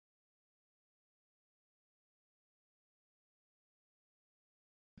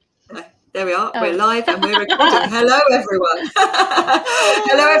There we are. We're live and we're recording. Hello, everyone.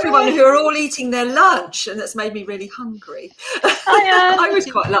 Hello, everyone who are all eating their lunch, and that's made me really hungry. I would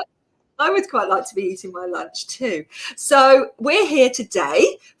quite like to be eating my lunch too. So we're here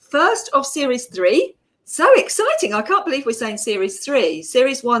today, first of series 3. So exciting! I can't believe we're saying series 3.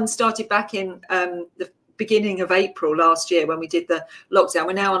 Series 1 started back in the beginning of April last year when we did the lockdown.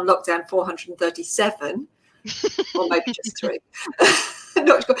 We're now on lockdown 437, or maybe just 3.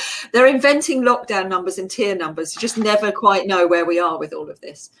 Not sure. They're inventing lockdown numbers and tier numbers. You just never quite know where we are with all of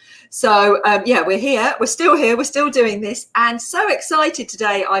this. So yeah, we're here. We're still here. We're still doing this, and so excited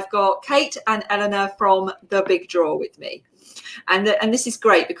today. I've got Kate and Eleanor from The Big Draw with me, and this is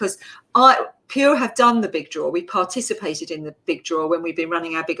great because Pure have done the Big Draw. We participated in the Big Draw when we've been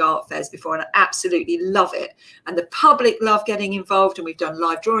running our big art fairs before, and I absolutely love it. And the public love getting involved, and we've done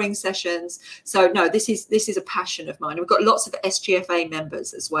live drawing sessions. So no, this is a passion of mine. And we've got lots of SGFA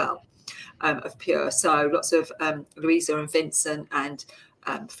members as well of Pure. So lots of Louisa and Vincent and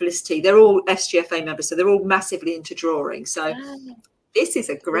Felicity. They're all SGFA members, so they're all massively into drawing. So this is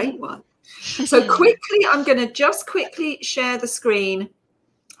a great one. So quickly, I'm going to just quickly share the screen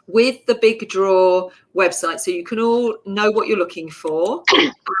with the Big Draw website so you can all know what you're looking for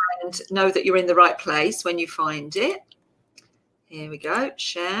and know that you're in the right place when you find it. Here we go,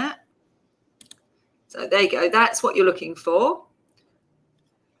 share. So there you go, that's what you're looking for.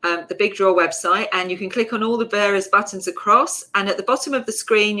 The Big Draw website, and you can click on all the various buttons across, and at the bottom of the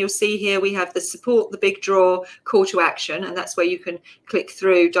screen you'll see here we have the support the Big Draw call to action, and that's where you can click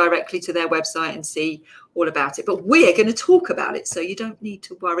through directly to their website and see all about it. But we're going to talk about it, so you don't need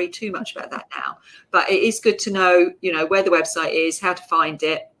to worry too much about that now. But it is good to know, you know, where the website is, how to find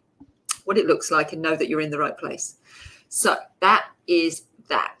it, what it looks like, and know that you're in the right place. So that is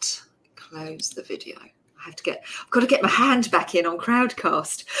that. Close the video. I've got to get my hand back in on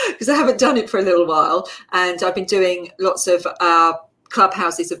Crowdcast because I haven't done it for a little while, and I've been doing lots of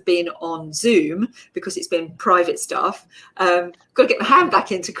clubhouses have been on Zoom because it's been private stuff. Got to get my hand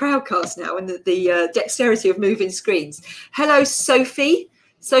back into Crowdcast now and the dexterity of moving screens. Hello, Sophie.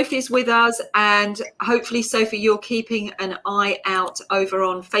 Sophie's with us, and hopefully, Sophie, you're keeping an eye out over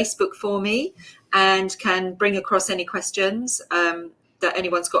on Facebook for me and can bring across any questions that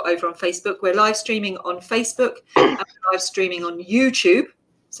anyone's got over on Facebook. We're live streaming on Facebook and we're live streaming on YouTube,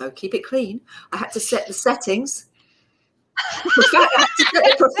 so keep it clean. I had to set the settings.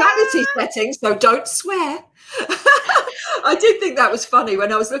 Profanity settings, so don't swear. I did think that was funny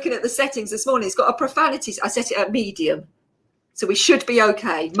when I was looking at the settings this morning. It's got a profanity. I set it at medium, so we should be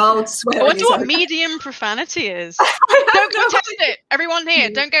okay. Mild swearing. I wonder what medium profanity is. Don't go test it. Everyone here,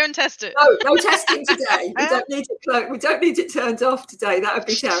 don't go and test it. No testing today. We don't need it. We don't need it turned off today. That would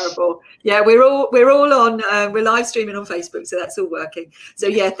be terrible. Yeah, we're all on. We're live streaming on Facebook, so that's all working. So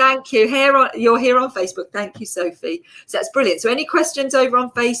yeah, thank you. You're here on Facebook. Thank you, Sophie. So that's brilliant. So any questions over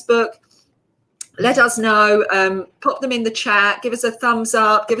on Facebook, let us know. Pop them in the chat. Give us a thumbs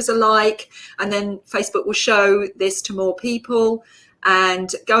up. Give us a like, and then Facebook will show this to more people. And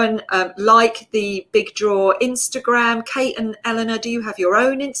go and like the Big Draw Instagram. Kate and Eleanor, do you have your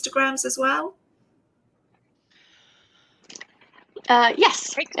own Instagrams as well?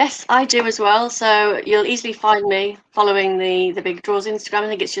 Yes, I do as well. So you'll easily find me following the Big Draw's Instagram. I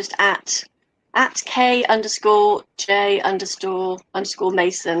think it's just at K_J_Mason.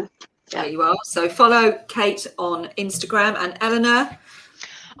 There you are. So follow Kate on Instagram, and Eleanor.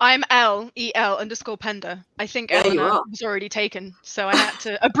 I'm LEL_Pender. I think Eleanor was already taken, so I had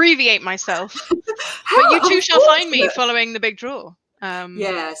to abbreviate myself. But you too shall find me following the Big Draw.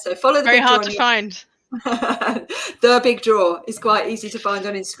 Yeah, so follow the Very Big Draw. Very hard to find. The Big Draw is quite easy to find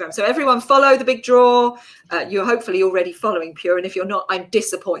on Instagram. So everyone follow the Big Draw. You're hopefully already following Pure, and if you're not, I'm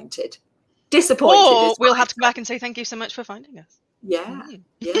disappointed. Or we'll have to come back and say thank you so much for finding us. Yeah.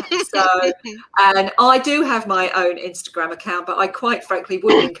 So, and I do have my own Instagram account, but I quite frankly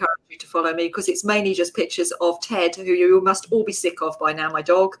wouldn't encourage you to follow me because it's mainly just pictures of Ted, who you must all be sick of by now, my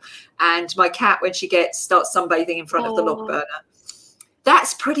dog, and my cat when she starts sunbathing in front of the log burner.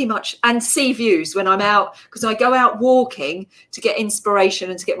 That's pretty much, and sea views when I'm out, because I go out walking to get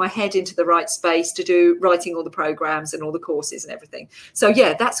inspiration and to get my head into the right space to do writing all the programs and all the courses and everything. So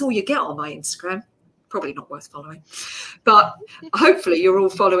yeah, that's all you get on my Instagram. Probably not worth following, but hopefully you're all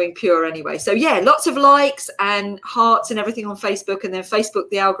following Pure anyway. So yeah, lots of likes and hearts and everything on Facebook, and then Facebook,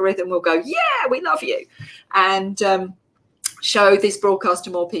 the algorithm will go, yeah, we love you, and show this broadcast to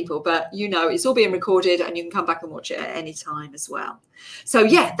more people. But you know, it's all being recorded and you can come back and watch it at any time as well. So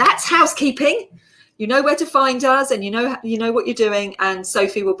yeah, that's housekeeping. You know where to find us, and you know what you're doing, and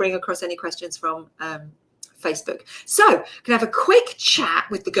Sophie will bring across any questions from Facebook. So can have a quick chat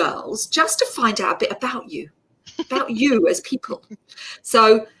with the girls just to find out a bit about you as people.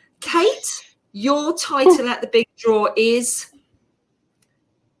 So, Kate, your title at the Big Draw is?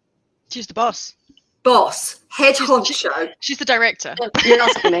 She's the boss. Boss, head honcho. She's the director. You're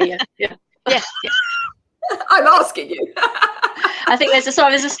asking me, yeah. Yes. I'm asking you. I think there's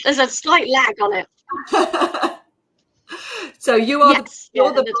a slight lag on it. So you are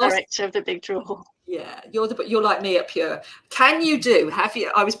you're the director of the Big Draw. Yeah, you're like me at Pure. Can you do?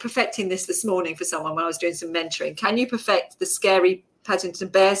 I was perfecting this morning for someone when I was doing some mentoring. Can you perfect the scary Paddington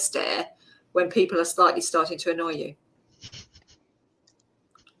Bear stare when people are slightly starting to annoy you?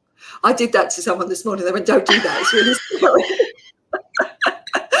 I did that to someone this morning. They went, "Don't do that. It's really scary."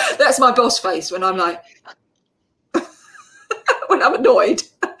 That's my boss face when I'm like, when I'm annoyed.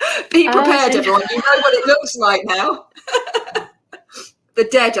 Be prepared, everyone. You know what it looks like now. The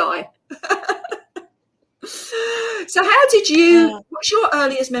dead eye. So how did you, what's your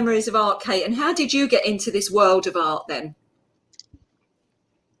earliest memories of art, Kate, and how did you get into this world of art then?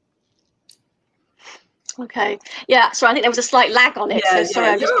 Okay. Yeah, so I think there was a slight lag on it. So sorry,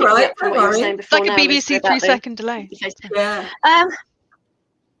 I'm just picking up from what you were saying before. Like a BBC 3-second delay.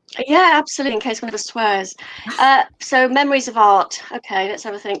 Yeah, absolutely, in case one of us swears. So memories of art. Okay, let's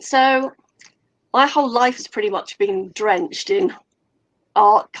have a think. So my whole life has pretty much been drenched in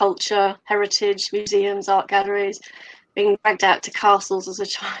art, culture, heritage, museums, art galleries, being dragged out to castles as a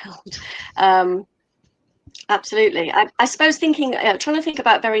child. Absolutely. I suppose trying to think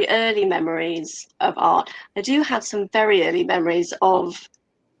about very early memories of art, I do have some very early memories of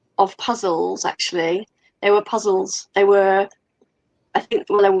puzzles, actually. They were puzzles. They were, I think,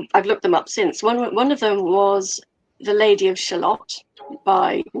 well, I've looked them up since. One of them was The Lady of Shalott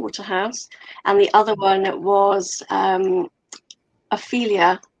by Waterhouse, and the other one was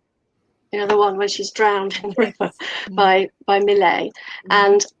Ophelia, the one when she's drowned in the river, by Millet.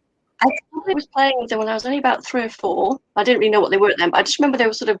 And I was playing with them when I was only about 3 or 4. I didn't really know what they were then, but I just remember they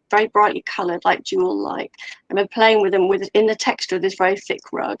were sort of very brightly coloured, like jewel-like. I remember playing with them in the texture of this very thick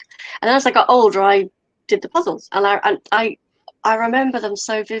rug. And then as I got older, I did the puzzles, and I remember them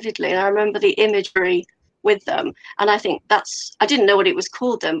so vividly, and I remember the imagery with them. And I think I didn't know what it was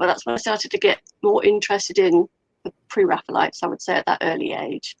called then, but that's when I started to get more interested in the pre-Raphaelites, I would say, at that early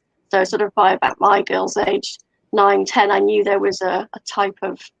age. So sort of by about my girl's age, 9, 10, I knew there was a type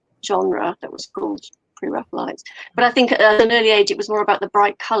of genre that was called pre-Raphaelites. But I think at an early age, it was more about the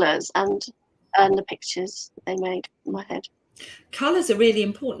bright colours and the pictures that they made in my head. Colours are really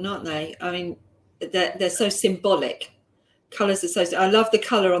important, aren't they? I mean, they're so symbolic. Colours are so. I love the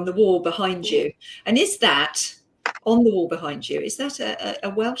colour on the wall behind you. And is that on the wall behind you? Is that a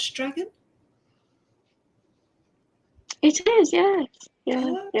Welsh dragon? It is, yes.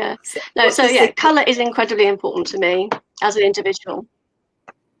 Yeah. No, so yeah, colour is incredibly important to me as an individual.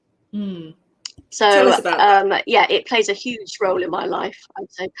 So it plays a huge role in my life,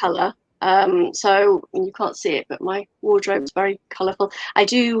 I'd say, colour. So you can't see it, but my wardrobe is very colourful. I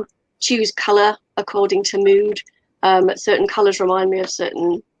do choose colour according to mood. Certain colours remind me of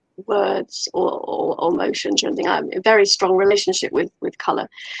certain words or motions or anything. I have a very strong relationship with colour.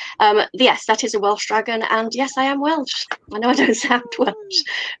 Yes, that is a Welsh dragon, and yes, I am Welsh. I know I don't sound Welsh,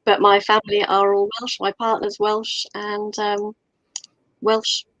 but my family are all Welsh. My partner's Welsh, and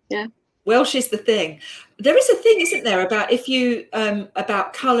Welsh, yeah. Welsh is the thing. There is a thing, isn't there, about if you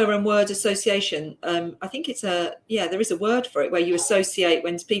about colour and word association. I think there is a word for it where you associate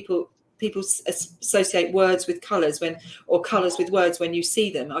when people associate words with colours or colours with words when you see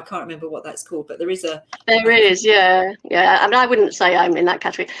them. I can't remember what that's called, but there is, yeah. I mean, I wouldn't say I'm in that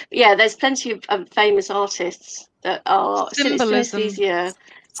category, but yeah, there's plenty of famous artists that are symbolism. Synesthesia.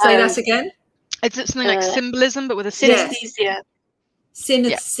 Say that again. It's something like symbolism, but with a synesthesia.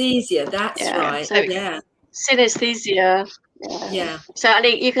 Synesthesia, that's right. So, synesthesia. Yeah. So I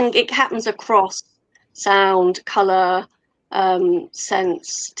think it happens across sound, colour,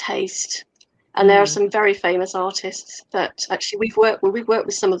 sense, taste, and there are some very famous artists that actually we've worked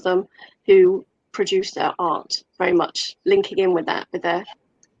with some of them who produce their art very much linking in with that, with the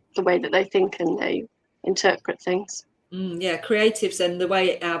way that they think and they interpret things. Creatives, and the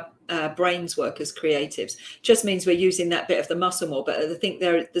way our brains work as creatives just means we're using that bit of the muscle more. But I think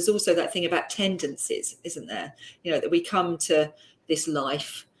there's also that thing about tendencies, isn't there? That we come to this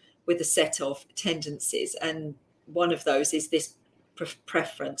life with a set of tendencies, and one of those is this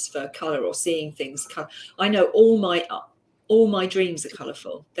preference for colour or seeing things. I know all my all my dreams are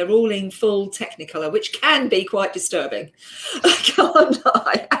colourful. They're all in full Technicolor, which can be quite disturbing. I can't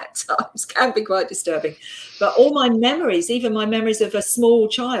lie, at times can be quite disturbing. But all my memories, even my memories of a small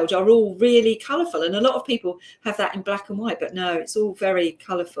child, are all really colourful. And a lot of people have that in black and white, but no, it's all very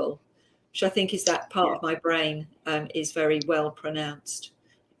colourful, which I think is that part of my brain is very well pronounced.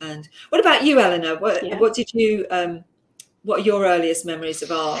 And what about you, Eleanor? What did you? What are your earliest memories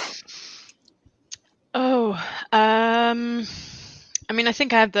of art? Oh, I mean, I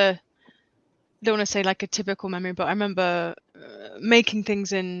think I have don't want to say like a typical memory, but I remember making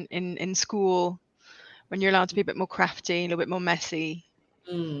things in school when you're allowed to be a bit more crafty, a little bit more messy.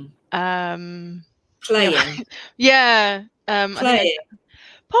 Playing. Yeah. Playing.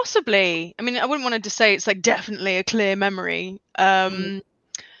 Possibly. I mean, I wouldn't want to say it's like definitely a clear memory.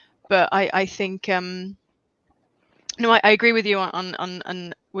 But I think no, I agree with you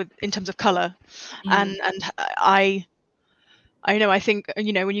on with in terms of color, and I know, I think,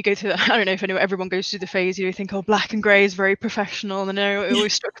 you know, when you go through I don't know if everyone goes through the phase, you think, oh, black and grey is very professional, and it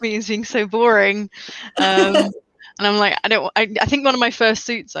always struck me as being so boring. And I'm like, I think one of my first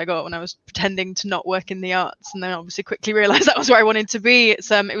suits I got when I was pretending to not work in the arts, and then obviously quickly realized that was where I wanted to be. It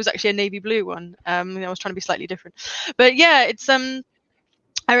was actually a navy blue one. I was trying to be slightly different, but yeah, it's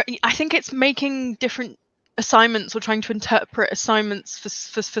I think it's making different assignments or trying to interpret assignments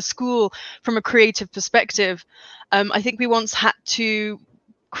for school from a creative perspective. I think we once had to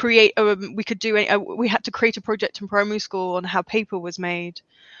create we had to create a project in primary school on how paper was made,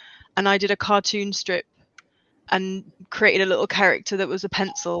 and I did a cartoon strip and created a little character that was a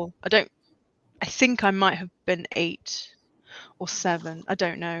pencil. I think I might have been 8 or 7, I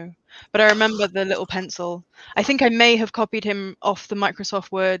don't know, but I remember the little pencil. I think I may have copied him off the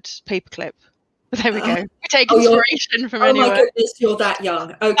Microsoft Word paperclip. But there we go. We take inspiration from anywhere. Oh my goodness, you're that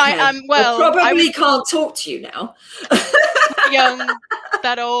young. Okay. I probably can't talk to you now. Young,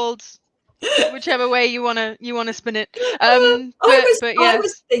 that old, whichever way you wanna spin it. I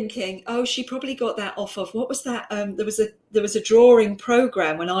was thinking, she probably got that off of, what was that? There was a drawing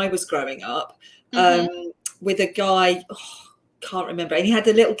program when I was growing up, with a guy, can't remember, and he had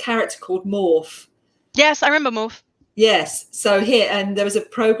a little character called Morph. Yes, I remember Morph. Yes, so there was a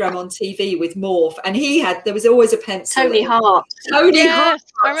program on TV with Morph, and there was always a pencil. Tony Hart. Yes,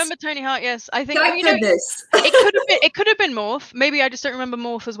 I remember Tony Hart. Yes, I think. Thank goodness. It could have been Morph. Maybe I just don't remember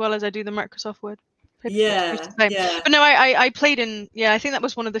Morph as well as I do the Microsoft Word. Yeah. But no, I played in. Yeah, I think that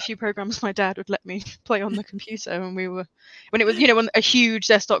was one of the few programs my dad would let me play on the computer when it was, when a huge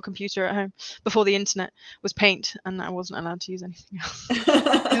desktop computer at home before the internet was Paint, and I wasn't allowed to use anything else.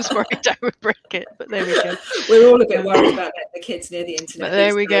 I was worried I would break it, but there we go. We're all a bit worried about the kids near the internet. But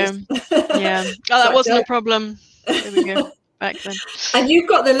there we go. Yeah. Oh, that wasn't a problem. There we go. Back then. And you've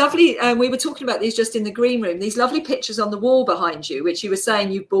got the lovely, we were talking about these just in the green room, these lovely pictures on the wall behind you, which you were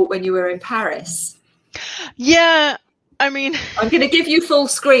saying you bought when you were in Paris. Yeah, I mean, I'm going to give you full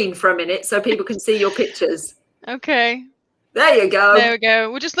screen for a minute so people can see your pictures. Okay. There you go. There we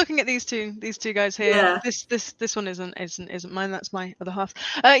go. We're just looking at these two guys here. Yeah. This one isn't mine. That's my other half.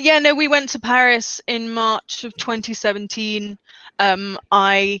 Yeah, no, we went to Paris in March of 2017.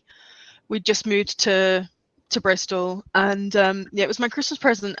 We just moved to Bristol, and yeah, it was my Christmas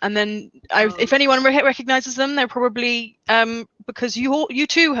present. And then if anyone recognizes them, they're probably because you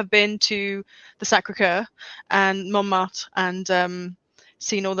too have been to the Sacré-Cœur and Montmartre and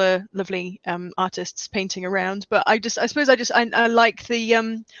seen all the lovely artists painting around. But I suppose I like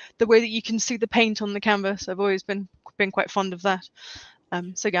the way that you can see the paint on the canvas. I've always been quite fond of that.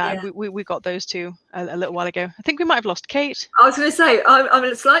 So yeah. We got those two a little while ago. I think we might have lost Kate. I was going to say,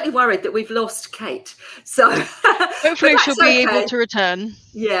 I'm slightly worried that we've lost Kate. So hopefully she'll be able to return.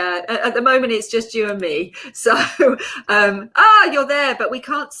 Yeah, at the moment it's just you and me. So you're there, but we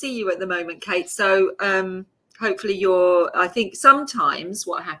can't see you at the moment, Kate. So hopefully I think sometimes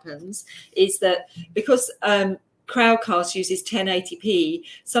what happens is that because Crowdcast uses 1080p,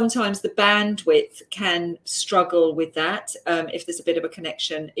 sometimes the bandwidth can struggle with that if there's a bit of a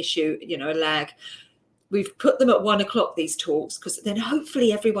connection issue, a lag. We've put them at 1 o'clock, these talks, because then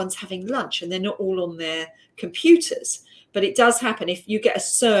hopefully everyone's having lunch and they're not all on their computers. But it does happen if you get a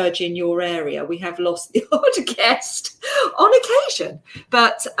surge in your area. We have lost the odd guest on occasion,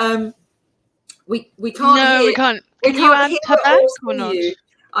 but we can't. No, we can't. Can you add her back or not?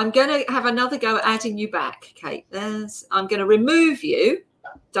 I'm going to have another go at adding you back, Kate. I'm going to remove you.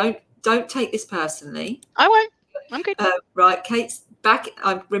 Don't take this personally. I won't. I'm good. Right, Kate's back.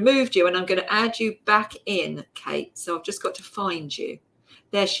 I've removed you, and I'm going to add you back in, Kate. So I've just got to find you.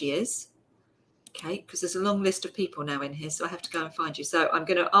 There she is. Kate, because there's a long list of people now in here, so I have to go and find you. So I'm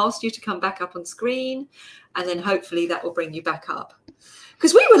going to ask you to come back up on screen, and then hopefully that will bring you back up.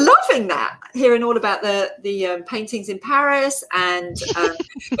 Because we were loving that, hearing all about the paintings in Paris, and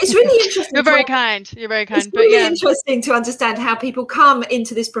it's really interesting. You're very kind. You're very kind. It's really interesting to understand how people come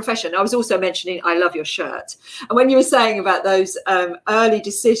into this profession. I was also mentioning, I love your shirt, and when you were saying about those early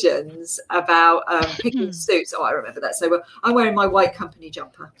decisions about picking suits, oh, I remember that so well. I'm wearing my white company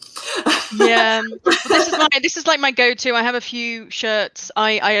jumper. Yeah, this is like my go-to. I have a few shirts.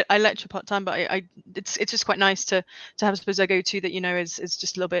 I lecture part-time, but it's just quite nice to have, I suppose, a go-to that, you know, is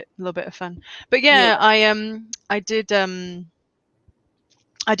just a little bit of fun. But yeah, I did go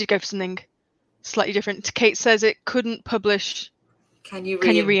for something slightly different. Kate says it couldn't publish. Can you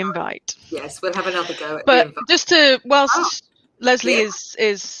re-invite? Yes, we'll have another go at but just to whilst Lesley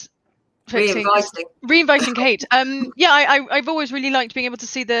is re-inviting Kate. I've always really liked being able to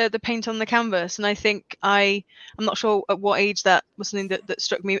see the paint on the canvas, and I think I'm not sure at what age that was something that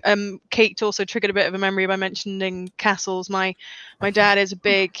struck me. Kate also triggered a bit of a memory by mentioning castles. My dad is a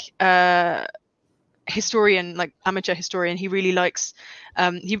big historian, like amateur historian. He really likes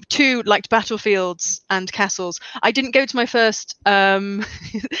he too liked battlefields and castles. I didn't go to my first theme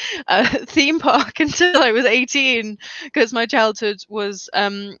park until I was 18, because my childhood was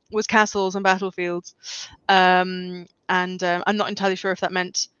castles and battlefields, and I'm not entirely sure if that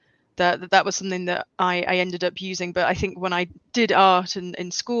meant that was something that I ended up using. But I think when I did art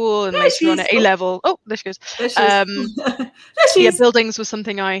in school and later on at A-level, oh, there she goes. Yeah, buildings was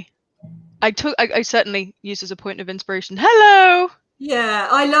something I certainly used as a point of inspiration. Hello. Yeah,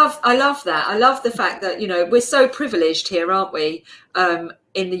 I love that. I love the fact that, you know, we're so privileged here, aren't we,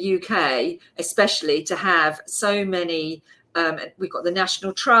 in the UK, especially, to have so many. We've got the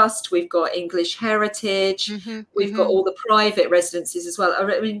National Trust, we've got English Heritage, we've got all the private residences as well.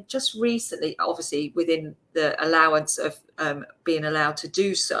 I mean, just recently, obviously within the allowance of being allowed to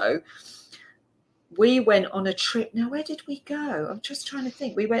do so, we went on a trip. Now, where did we go? I'm just trying to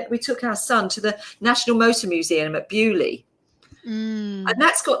think. We took our son to the National Motor Museum at Bewley. And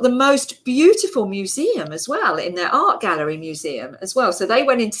that's got the most beautiful museum as well, in their art gallery museum as well. So they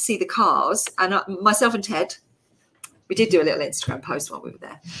went in to see the cars, and myself and Ted, we did do a little Instagram post while we were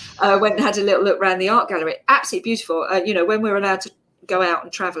there. Went and had a little look around the art gallery. Absolutely beautiful. You know, when we're allowed to go out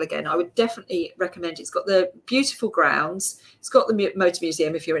and travel again, I would definitely recommend it. It's got the beautiful grounds. It's got the motor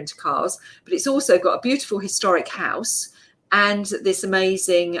museum if you're into cars, but it's also got a beautiful historic house and this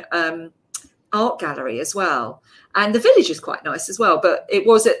amazing art gallery as well. And the village is quite nice as well, but it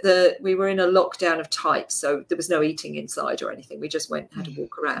was we were in a lockdown of types, so there was no eating inside or anything. We just went and had a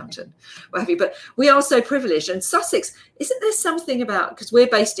walk around and what have you. But we are so privileged. And Sussex, isn't there something about, because we're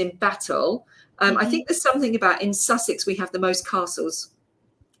based in Battle, I think there's something about in Sussex, we have the most castles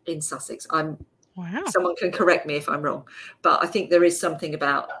in Sussex. Wow. Someone can correct me if I'm wrong, but I think there is something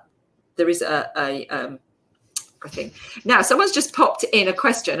about, there is I think. Now, someone's just popped in a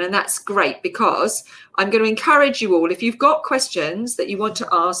question, and that's great, because I'm going to encourage you all, if you've got questions that you want to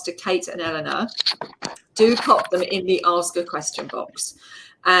ask to Kate and Eleanor, do pop them in the Ask a Question box,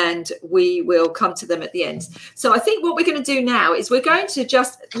 and we will come to them at the end. So I think what we're going to do now is we're going to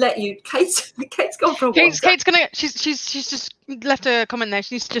just let you, Kate's gone for a walk. Kate's gonna, she's just left a comment there.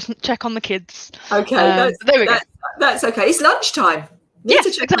 She needs to just check on the kids. Okay, there we go. That's okay. It's lunchtime. Yes,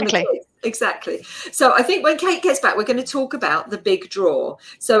 exactly. Exactly. So I think when Kate gets back, we're going to talk about the big draw.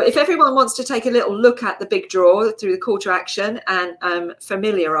 So if everyone wants to take a little look at the big draw through the call to action and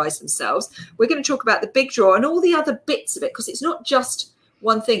familiarise themselves, we're going to talk about the big draw and all the other bits of it, because it's not just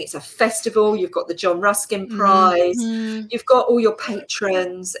one thing. It's a festival. You've got the John Ruskin Prize. You've got all your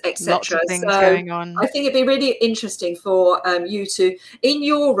patrons, etc. Lots of things going on. I think it'd be really interesting for you to, in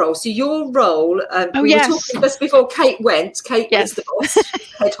your role. So your role, we were talking just before Kate went. Kate was the boss,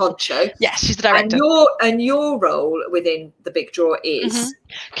 head honcho. Yes, she's the director. And your role within the big draw is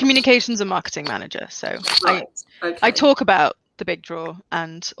communications and marketing manager. So I talk about the big draw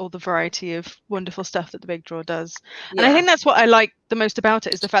and all the variety of wonderful stuff that the big draw does. And I think that's what I like the most about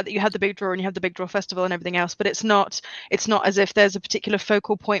it, is the fact that you have the big draw and you have the big draw festival and everything else, but it's not as if there's a particular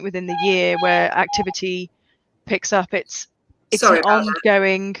focal point within the year where activity picks up. It's an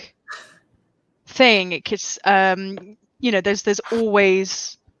ongoing thing. It's you know, there's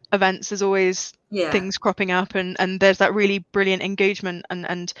always events, there's always things cropping up, and there's that really brilliant engagement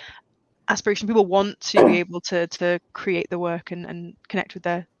and aspiration. People want to be able to create the work and connect with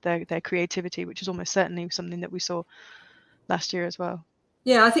their creativity, which is almost certainly something that we saw last year as well.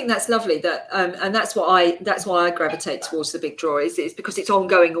 Yeah, I think that's lovely. That and that's why I gravitate towards the big draw. Is because it's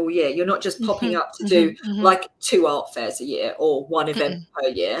ongoing all year. You're not just popping up to do like 2 art fairs a year or 1 event per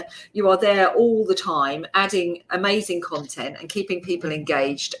year. You are there all the time, adding amazing content and keeping people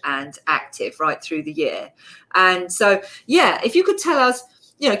engaged and active right through the year. And so, yeah, if you could tell us,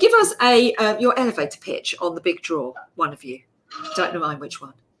 give us your elevator pitch on the big draw, one of you. Don't mind which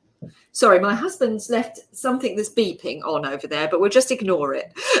one. Sorry, my husband's left something that's beeping on over there, but we'll just ignore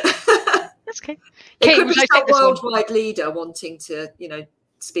it. That's okay. It could be some worldwide leader wanting to,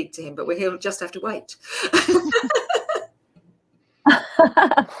 speak to him, but he'll just have to wait.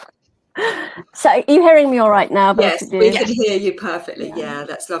 So are you hearing me all right now? Yes, we can hear you perfectly. Yeah,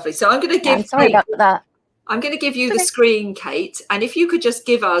 that's lovely. So I'm going to give I'm sorry about that. I'm going to give you the screen, Kate, and if you could just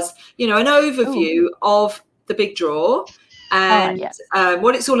give us, an overview of the big draw. And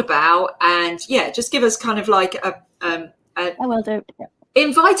what it's all about, and just give us kind of like I will do. Yeah.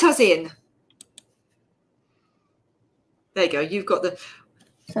 Invite us in. There you go. You've got the.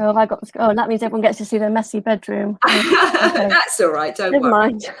 So have I got the? Oh, that means everyone gets to see their messy bedroom. Okay. That's all right. Don't Never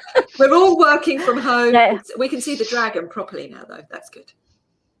worry. Mind. We're all working from home. Yeah. We can see the dragon properly now, though. That's good.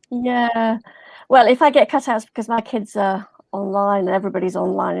 Yeah. Well, if I get cut out, it's because my kids are online and everybody's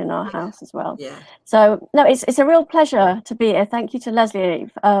online in our house as well. Yeah. So no, it's a real pleasure to be here. Thank you to Lesley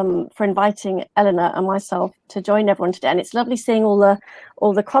for inviting Eleanor and myself to join everyone today. And it's lovely seeing all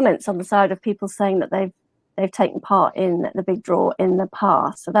the comments on the side of people saying that they've taken part in the big draw in the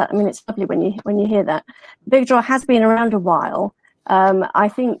past. So that, I mean, it's lovely when you hear that. The big draw has been around a while. I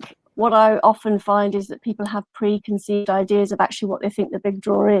think what I often find is that people have preconceived ideas of actually what they think the big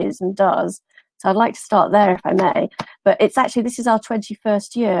draw is and does. So I'd like to start there if I may, but it's actually, this is our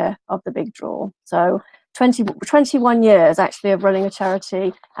 21st year of the big draw. So 21 years actually of running a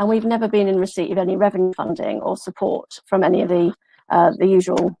charity, and we've never been in receipt of any revenue funding or support from any of the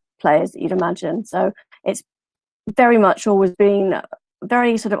usual players that you'd imagine. So it's very much always been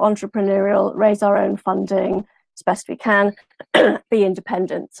very sort of entrepreneurial, raise our own funding as best we can, be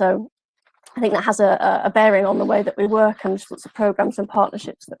independent. So I think that has a bearing on the way that we work and the sorts of programs and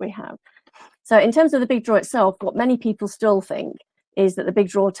partnerships that we have. So in terms of the big draw itself, what many people still think is that the big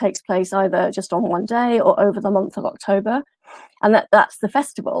draw takes place either just on one day or over the month of October, and that's the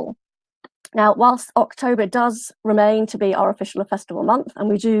festival. Now, whilst October does remain to be our official festival month, and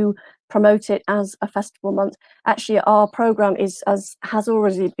we do promote it as a festival month, actually our programme is, as has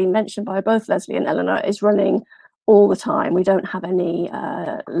already been mentioned by both Lesley and Eleanor, is running all the time. We don't have any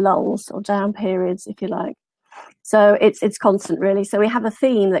lulls or down periods, if you like. So it's constant, really. So we have a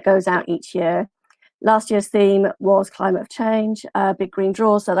theme that goes out each year. Last year's theme was climate change, big green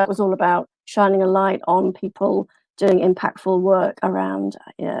draw. So that was all about shining a light on people doing impactful work around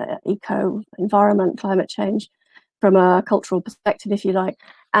eco, environment, climate change from a cultural perspective, if you like.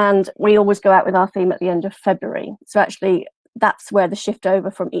 And we always go out with our theme at the end of February. So actually, that's where the shift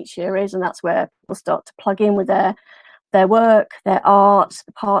over from each year is, and that's where we'll start to plug in with their work, their art,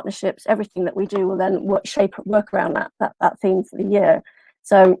 the partnerships, everything that we do will then work around that theme for the year.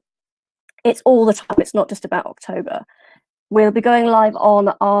 So it's all the time. It's not just about October. We'll be going live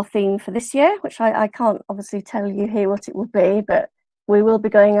on our theme for this year, which I can't obviously tell you here what it will be, but we will be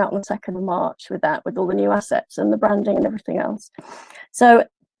going out on the 2nd of March with that, with all the new assets and the branding and everything else. So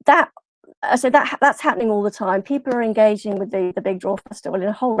that's happening all the time. People are engaging with the Big Draw Festival in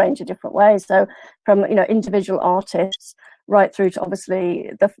a whole range of different ways. So from individual artists right through to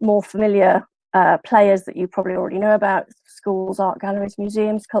obviously the more familiar players that you probably already know about, schools, art galleries,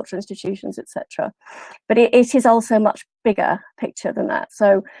 museums, cultural institutions, etc. But it is also a much bigger picture than that.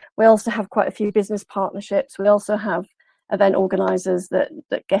 So we also have quite a few business partnerships. We also have event organisers that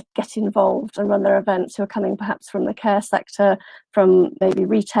get involved and run their events, who are coming perhaps from the care sector, from maybe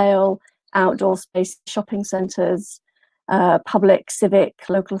retail, outdoor space, shopping centres, public, civic,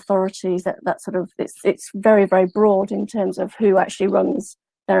 local authorities. That sort of, it's very, very broad in terms of who actually runs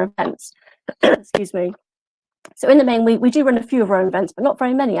their events. Excuse me. So in the main, we do run a few of our own events, but not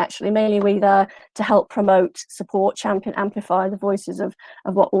very many actually. Mainly we're there to help promote, support, champion, amplify the voices of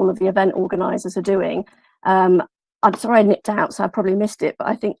what all of the event organisers are doing. I'm sorry I nipped out, so I probably missed it, but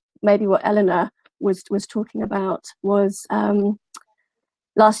I think maybe what Eleanor was talking about was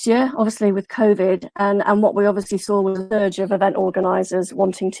last year, obviously with COVID, and what we obviously saw was a surge of event organisers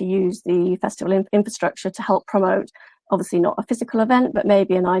wanting to use the festival infrastructure to help promote, obviously not a physical event, but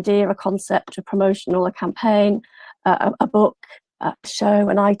maybe an idea, a concept, a promotional, a campaign, a book, a show,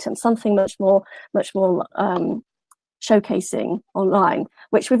 an item, something much more showcasing online,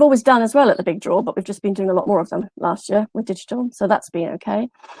 which we've always done as well at the Big Draw, but we've just been doing a lot more of them last year with digital, so that's been okay.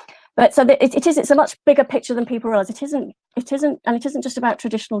 But so it's a much bigger picture than people realize. It isn't, and it isn't just about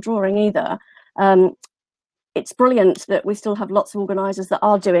traditional drawing either. It's brilliant that we still have lots of organisers that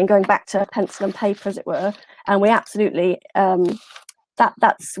are going back to pencil and paper, as it were, and we absolutely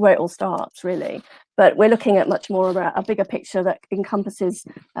that's where it all starts, really. But we're looking at much more about a bigger picture that encompasses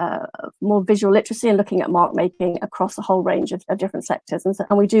more visual literacy and looking at mark making across a whole range of different sectors.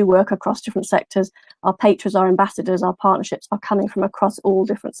 And we do work across different sectors. Our patrons, our ambassadors, our partnerships are coming from across all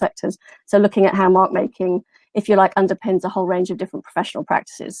different sectors. So looking at how mark making, if you like, underpins a whole range of different professional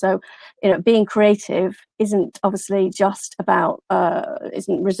practices. So, being creative isn't obviously just about,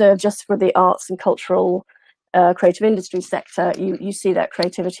 isn't reserved just for the arts and cultural creative industry sector. You see that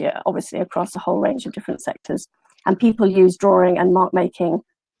creativity obviously across a whole range of different sectors, and people use drawing and mark making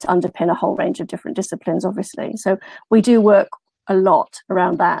to underpin a whole range of different disciplines, obviously. So we do work a lot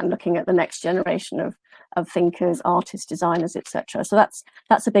around that and looking at the next generation of thinkers, artists, designers, etc. So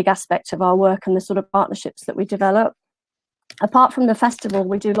that's a big aspect of our work and the sort of partnerships that we develop. Apart from the festival,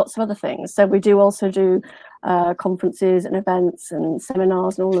 we do lots of other things. So we do also do conferences and events and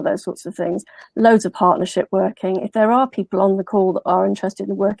seminars and all of those sorts of things. Loads of partnership working. If there are people on the call that are interested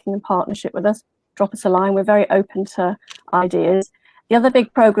in working in partnership with us, drop us a line. We're very open to ideas. The other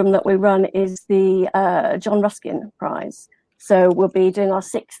big program that we run is the John Ruskin Prize. So we'll be doing our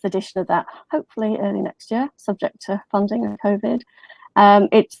 6th edition of that, hopefully early next year, subject to funding and COVID.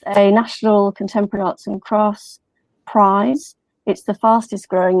 It's a National Contemporary Arts and Crafts Prize. It's the fastest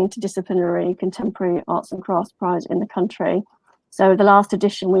growing interdisciplinary contemporary arts and crafts prize in the country. So the last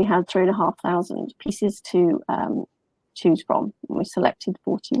edition we had 3,500 pieces to choose from, and we selected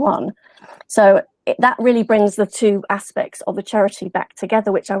 41. So that really brings the two aspects of the charity back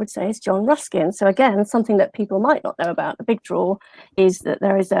together, which I would say is John Ruskin. So again, something that people might not know about the Big Draw is that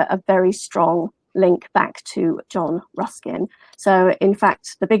there is a very strong link back to John Ruskin. So in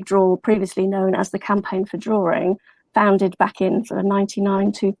fact, the Big Draw, previously known as the Campaign for Drawing, founded back in sort of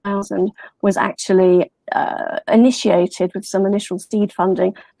 99, 2000, was actually initiated with some initial seed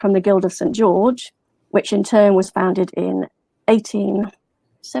funding from the Guild of St. George, which in turn was founded in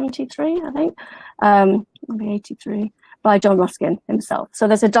 1873, I think, maybe 83, by John Ruskin himself. So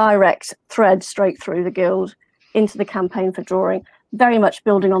there's a direct thread straight through the Guild into the Campaign for Drawing, very much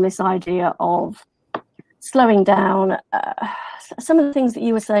building on this idea of slowing down, some of the things that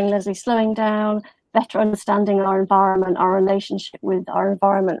you were saying, Lesley, slowing down, better understanding our environment, our relationship with our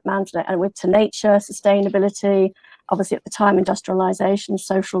environment, and with to nature, sustainability, obviously at the time industrialization,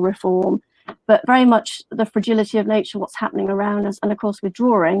 social reform, but very much the fragility of nature, what's happening around us. And of course with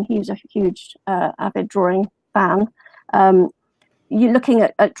drawing, he was a huge avid drawing fan. You're looking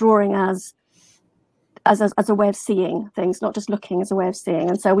at drawing as a way of seeing things, not just looking, as a way of seeing.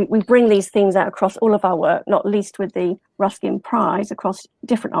 And so we bring these things out across all of our work, not least with the Ruskin Prize across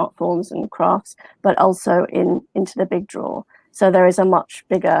different art forms and crafts, but also into the Big Draw. So there is a much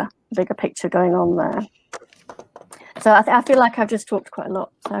bigger picture going on there. So I feel like I've just talked quite a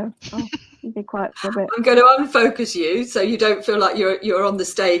lot, so I'll be quiet for a bit. I'm going to unfocus you so you don't feel like you're on the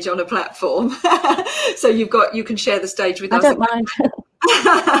stage on a platform. So you can share the stage with us. I don't mind.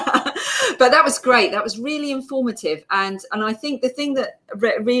 But that was great. That was really informative, and I think the thing that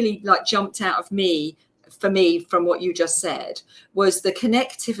really jumped out of for me from what you just said was the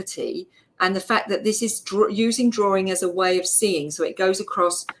connectivity and the fact that this is using drawing as a way of seeing. So it goes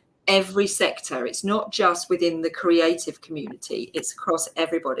across every sector. It's not just within the creative community, it's across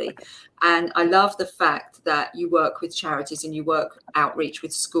everybody. And I love the fact that you work with charities and you work outreach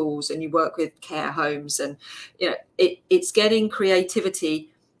with schools and you work with care homes, and it's getting creativity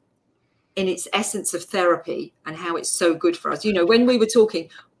in its essence of therapy and how it's so good for us. When we were talking,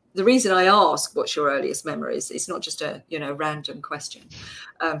 the reason I ask what's your earliest memories, it's not just a random question,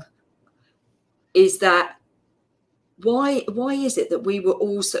 is that why is it that we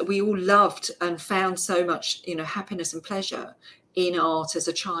all loved and found so much happiness and pleasure in art as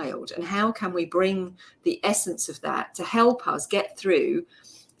a child, and how can we bring the essence of that to help us get through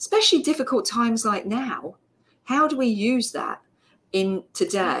especially difficult times like now? How do we use that in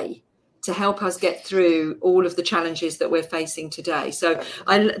today to help us get through all of the challenges that we're facing today? So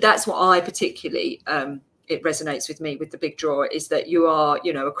that's what I particularly it resonates with me with the Big Draw, is that you are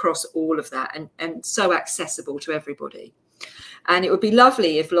across all of that and so accessible to everybody. And it would be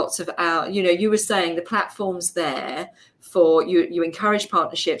lovely if lots of our, you were saying the platform's there for you encourage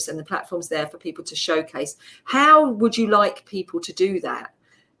partnerships, and the platform's there for people to showcase. How would you like people to do that?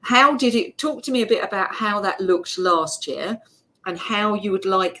 How did it, talk to me a bit about how that looked last year and how you would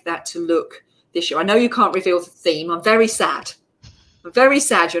like that to look this year? I know you can't reveal the theme. I'm very sad. I'm very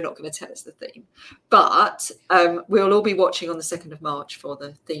sad you're not going to tell us the theme, but we'll all be watching on the 2nd of March for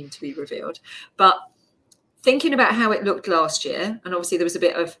the theme to be revealed. But thinking about how it looked last year, and obviously there was a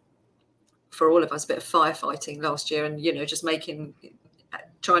bit of, for all of us, a bit of firefighting last year, and, you know, just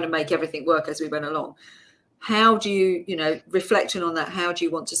trying to make everything work as we went along. How do you, you know, reflecting on that, how do you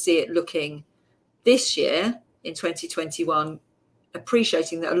want to see it looking this year in 2021,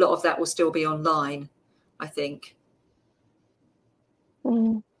 appreciating that a lot of that will still be online, I think?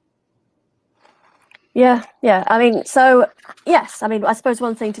 Yeah. I mean, so yes, I mean, I suppose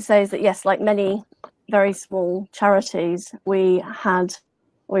one thing to say is that yes, like many very small charities, we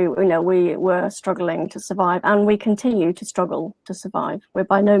were struggling to survive, and we continue to struggle to survive. We're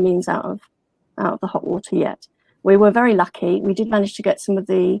by no means out of the hot water yet. We were very lucky. We did manage to get some of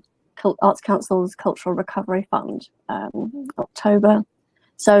the Arts Council's Cultural Recovery Fund October.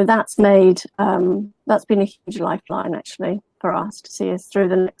 So that's been a huge lifeline actually for us to see us through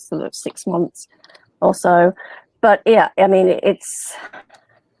the next sort of 6 months or so. But yeah, I mean, it's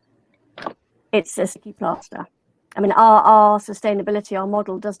a sticky plaster. I mean, our sustainability, our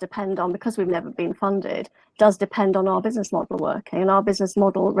model does depend on, because we've never been funded, does depend on our business model working. And our business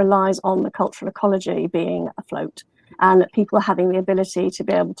model relies on the cultural ecology being afloat and people having the ability to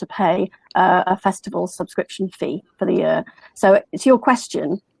be able to pay a festival subscription fee for the year. So to your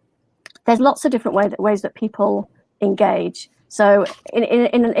question, there's lots of different ways that people engage. So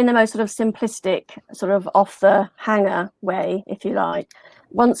in the most sort of simplistic, sort of off the hanger way, if you like,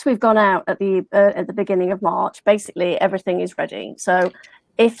 once we've gone out at the beginning of March, basically everything is ready. So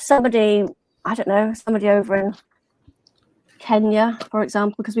if somebody, I don't know, somebody over in Kenya, for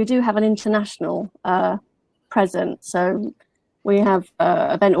example, because we do have an international presence, so we have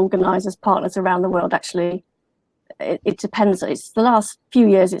event organisers, partners around the world. Actually, it depends. It's the last few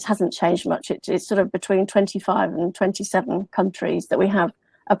years, it hasn't changed much. It's sort of between 25 and 27 countries that we have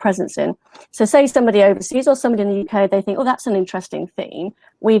a presence in. So say somebody overseas or somebody in the UK, they think, oh, that's an interesting theme.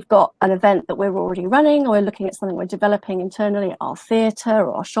 We've got an event that we're already running, or we're looking at something we're developing internally at our theatre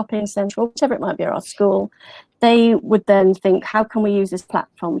or our shopping centre or whatever it might be, or our school. They would then think, how can we use this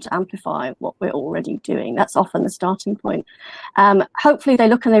platform to amplify what we're already doing? That's often the starting point. Hopefully they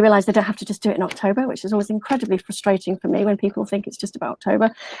look and they realise they don't have to just do it in October, which is always incredibly frustrating for me when people think it's just about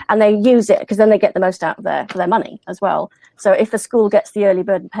October, and they use it because then they get the most out of their money as well. So if the school gets the early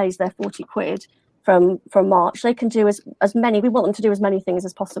bird and pays their 40 quid from March, they can do as many, we want them to do as many things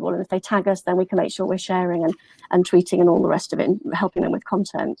as possible. And if they tag us, then we can make sure we're sharing and tweeting and all the rest of it, and helping them with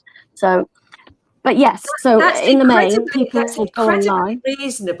content. So, but yes, so in the main, people will go online.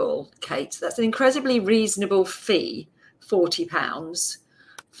 Reasonable, Kate. That's an incredibly reasonable fee, £40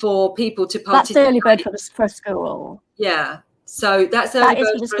 for people to participate. That's early bird for a school. Yeah, so that's early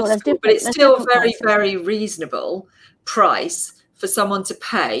bird for a school, but it's still very, very reasonable price for someone to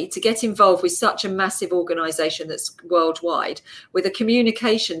pay to get involved with such a massive organisation that's worldwide, with a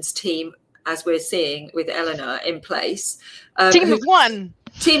communications team, as we're seeing with Eleanor, in place. Team of one,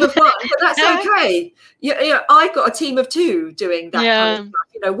 but that's okay. I've got a team of 2 doing that kind of stuff.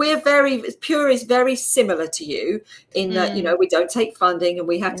 You know, we're Pure is very similar to you in that, you know, we don't take funding, and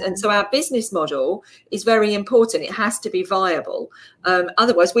we have to, and so our business model is very important. It has to be viable.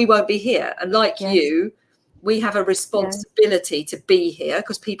 Otherwise we won't be here. And like you, we have a responsibility to be here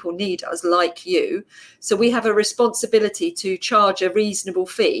because people need us, like you. So we have a responsibility to charge a reasonable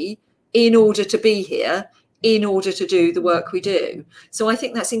fee in order to be here, in order to do the work we do. So I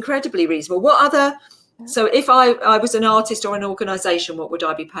think that's incredibly reasonable. So if I was an artist or an organisation, what would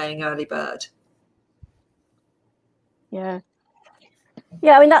I be paying early bird? Yeah,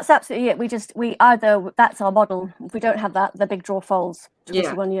 I mean, that's absolutely it. We either, that's our model. If we don't have that, the big drawer falls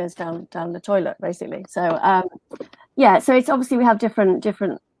 21 years down the toilet, basically. So so it's obviously we have different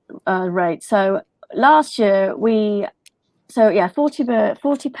rates. So last year £40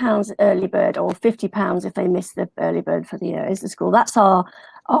 early bird, or £50 if they miss the early bird for the year, is the school. That's our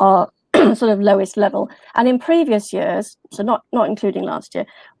sort of lowest level. And in previous years, so not including last year,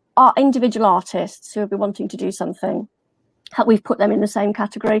 our individual artists who have been wanting to do something, we've put them in the same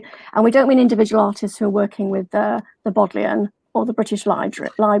category. And we don't mean individual artists who are working with the Bodleian or the British Library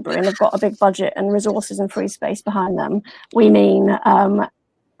and have got a big budget and resources and free space behind them. We mean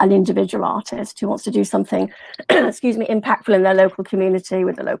an individual artist who wants to do something, impactful in their local community,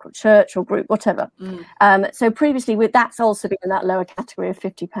 with a local church or group, whatever. So previously, that's also been in that lower category of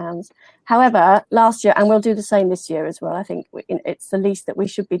 £50. However, last year, and we'll do the same this year as well, I think it's the least that we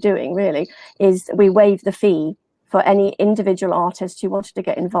should be doing, really, is we waived the fee for any individual artist who wanted to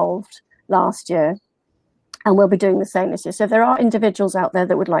get involved last year. And we'll be doing the same this year. So if there are individuals out there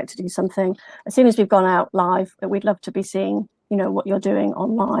that would like to do something, as soon as we've gone out live, we'd love to be seeing what you're doing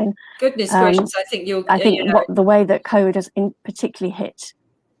online. Goodness gracious, I think the way that COVID has particularly hit.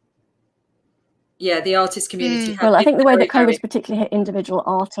 Yeah, the artist community. Well, I think the way that COVID has particularly hit individual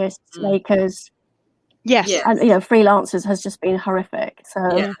artists, makers, yes, and freelancers has just been horrific.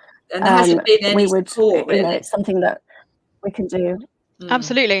 So, and there hasn't been any support, really. It's something that we can do.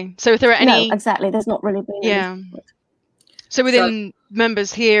 Absolutely. So if there are any, no, exactly, there's not really been any support. So within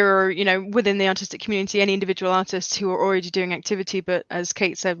members here, or within the artistic community, any individual artists who are already doing activity, but as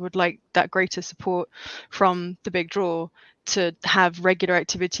Kate said, would like that greater support from the Big Draw to have regular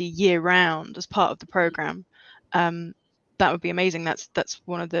activity year round as part of the program, that would be amazing. That's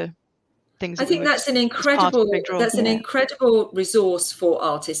one of the things. I think that's an incredible resource for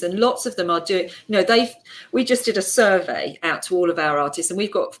artists, and lots of them are doing. We just did a survey out to all of our artists, and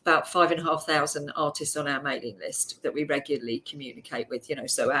we've got about 5,500 artists on our mailing list that we regularly communicate with.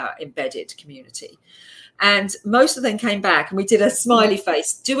 So our embedded community, and most of them came back, and we did a smiley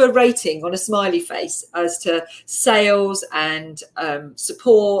face, do a rating on a smiley face as to sales and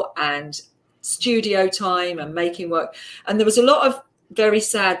support and studio time and making work, and there was a lot of very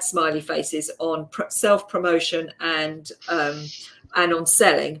sad smiley faces on self-promotion and on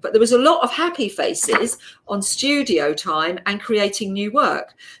selling, but there was a lot of happy faces on studio time and creating new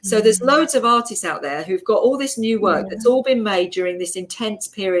work. So there's loads of artists out there who've got all this new work that's all been made during this intense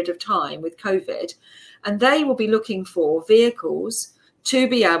period of time with COVID, and they will be looking for vehicles to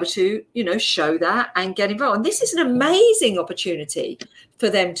be able to show that and get involved. And this is an amazing opportunity for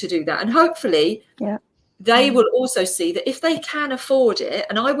them to do that, and hopefully they will also see that if they can afford it,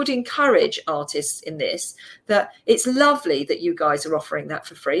 and I would encourage artists in this, that it's lovely that you guys are offering that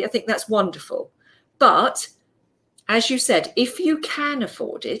for free. I think that's wonderful. But as you said, if you can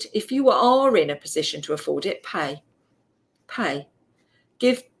afford it, if you are in a position to afford it, pay.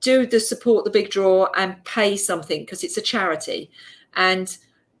 Do the support the Big Draw and pay something, because it's a charity. And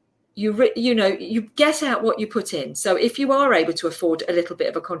you get out what you put in. So if you are able to afford a little bit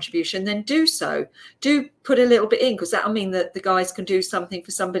of a contribution, then do so. Do put a little bit in, because that'll mean that the guys can do something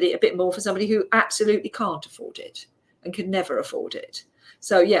for somebody, a bit more for somebody who absolutely can't afford it and could never afford it.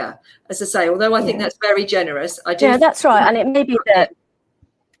 So as I say, although I think that's very generous, I do. Yeah, that's right. And it may be that.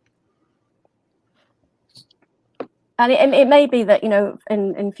 And it may be that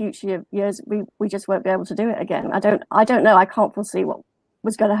in future years we just won't be able to do it again. I don't know. I can't foresee what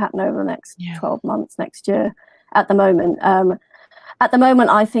was going to happen over the next 12 months, next year. At the moment,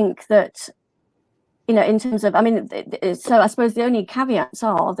 I think that in terms of, so I suppose the only caveats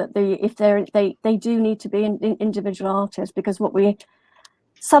are that they do need to be individual artists, because what we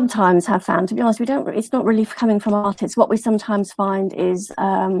sometimes have found, to be honest, it's not really coming from artists. What we sometimes find is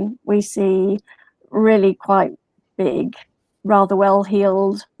we see really quite big, rather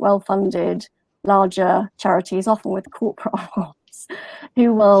well-heeled, well-funded, larger charities, often with corporate arms,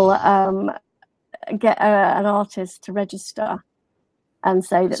 who will get an artist to register and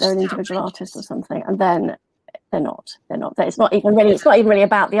say that they're an individual artist or something, and then they're not. It's not even really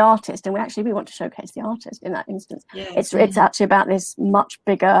about the artist, and we want to showcase the artist in that instance. It's actually about this much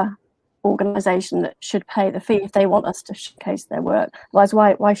bigger organisation that should pay the fee if they want us to showcase their work.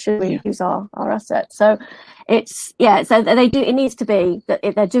 Otherwise, why should we use our assets? So so they do. It needs to be that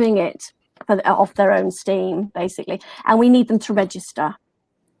they're doing it off their own steam, basically, and we need them to register.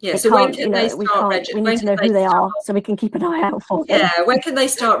 So when can they start registering? We need to know who they are, so we can keep an eye out for them. When can they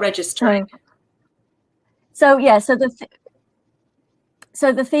start registering? So the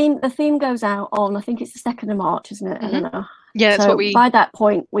theme goes out on, I think it's the 2nd of March, isn't it, Eleanor? Yeah, that's so what we. By that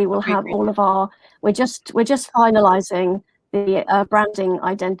point, we will have all of our. We're just finalising the branding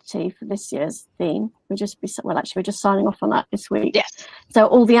identity for this year's theme. We're just signing off on that this week. Yes. So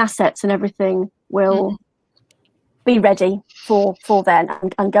all the assets and everything will be ready for then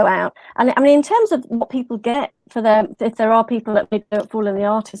and go out. And in terms of what people get for them, if there are people that don't fall in the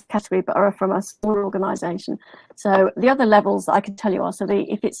artist category but are from a smaller organisation, so the other levels that I can tell you are,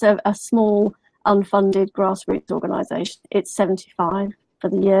 if it's a small unfunded grassroots organisation, it's 75 for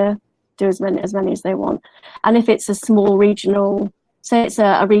the year. Do as many as they want. And if it's a small regional, say it's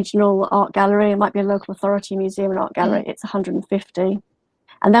a regional art gallery, it might be a local authority museum and art gallery, it's 150.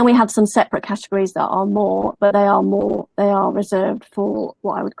 And then we have some separate categories that are more, but they are reserved for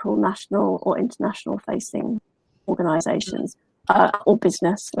what I would call national or international facing organisations or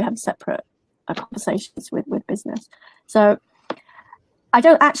business. We have separate conversations with business. So I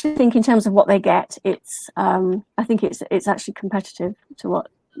don't actually think in terms of what they get, I think it's actually competitive to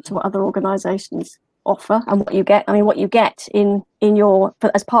what other organisations offer and what you get. I mean, what you get in your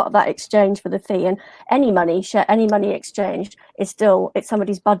as part of that exchange for the fee, and any money exchanged is still, it's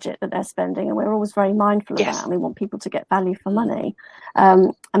somebody's budget that they're spending, and we're always very mindful of that. And we want people to get value for money. I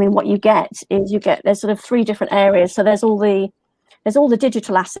mean, what you get is there's sort of 3 different areas. So there's all the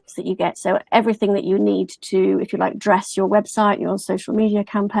digital assets that you get. So everything that you need to, if you like, dress your website, your social media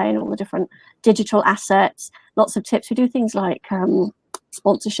campaign, all the different digital assets, lots of tips. We do things like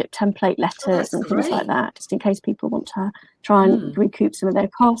sponsorship template letters and things like that, just in case people want to try and recoup some of their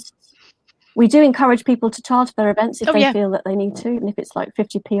costs. We do encourage people to charge their events if they feel that they need to, and if it's like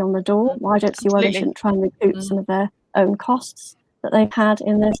 50p on the door, well, I don't see why they shouldn't try and recoup some of their own costs that they've had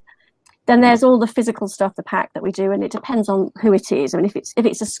in this. Then there's all the physical stuff, the pack that we do, and it depends on who it is. I mean, if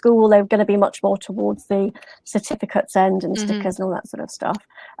it's a school, they're going to be much more towards the certificates end and stickers and all that sort of stuff.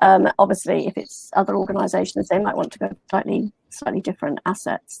 Obviously, if it's other organisations, they might want to go slightly different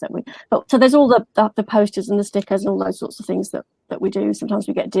assets that we. But so there's all the posters and the stickers and all those sorts of things that we do. Sometimes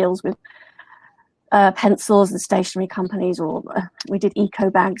we get deals with pencils and stationery companies, or we did eco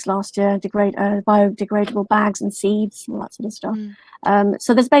bags last year, biodegradable bags and seeds, all that sort of stuff.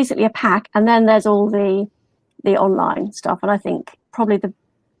 So there's basically a pack, and then there's all the online stuff, and I think probably the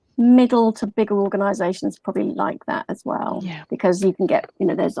middle to bigger organizations probably like that as well, because you can get,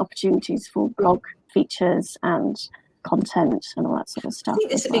 there's opportunities for blog features and content and all that sort of stuff. I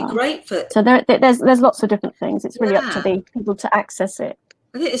think this would be great for. So there's lots of different things. It's really up to the people to access it.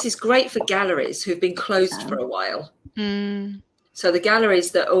 I think this is great for galleries who've been closed for a while. So the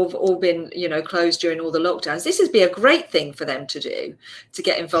galleries that have all been, closed during all the lockdowns, this would be a great thing for them to do, to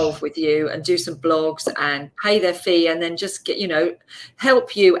get involved with you and do some blogs and pay their fee, and then just get,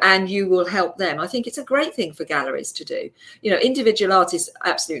 help you, and you will help them. I think it's a great thing for galleries to do. Individual art is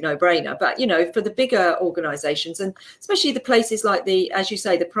absolute no-brainer, but, for the bigger organisations, and especially the places like as you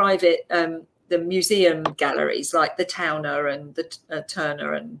say, the private, the museum galleries like the Towner and the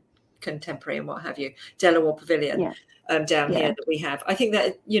Turner and Contemporary and what have you, Delaware Pavilion down here that we have. I think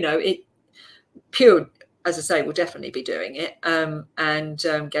that, Pure, as I say, will definitely be doing it and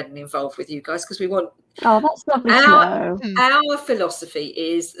getting involved with you guys, because we want. Oh, that's lovely to know. Our philosophy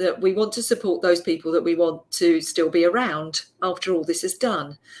is that we want to support those people that we want to still be around after all this is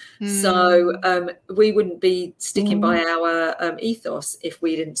done. So we wouldn't be sticking by our ethos if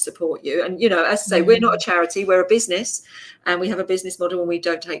we didn't support you. And, as I say, we're not a charity, we're a business, and we have a business model, and we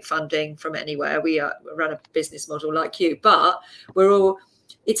don't take funding from anywhere. We run a business model like you, but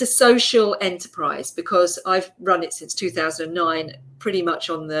it's a social enterprise, because I've run it since 2009, pretty much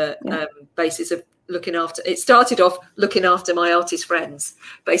on the basis of looking after. It started off looking after my artist friends,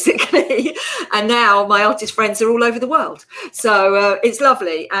 basically, and now my artist friends are all over the world. So it's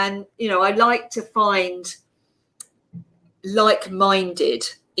lovely, and I like to find like-minded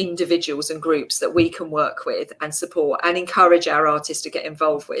individuals and groups that we can work with and support and encourage our artists to get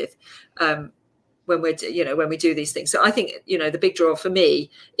involved with when we do these things. So I think the big draw for me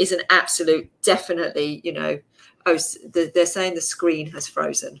is an absolute, definitely. They're saying the screen has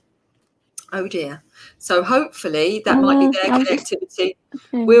frozen. Oh dear. So hopefully that might be their connectivity.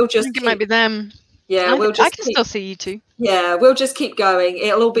 We'll just. I think it might be them. Yeah, I can still see you too. Yeah, we'll just keep going.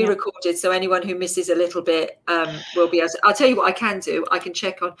 It'll all be recorded, so anyone who misses a little bit will be able to. I'll tell you what I can do. I can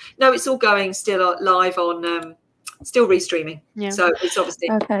check on. No, it's all going still live on. Still restreaming. Yeah. So it's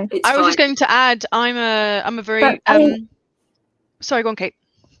obviously okay. It's I was fine. just going to add. I'm a very. Sorry, go on, Kate.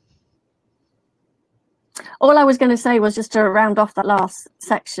 All I was going to say was, just to round off that last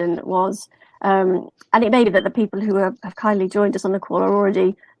section, was, and it may be that the people who have kindly joined us on the call are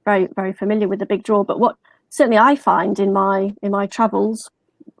already very, very familiar with the Big Draw. But what certainly I find in my travels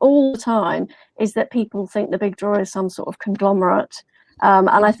all the time is that people think the Big Draw is some sort of conglomerate, and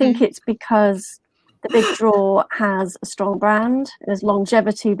I think it's because the Big Draw has a strong brand. There's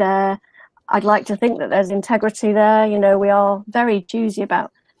longevity there. I'd like to think that there's integrity there. We are very choosy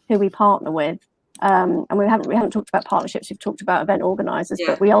about who we partner with. And we haven't talked about partnerships. We've talked about event organisers,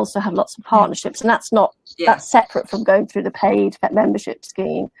 but we also have lots of partnerships, and that's separate from going through the paid membership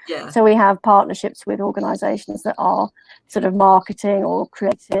scheme. So we have partnerships with organisations that are sort of marketing or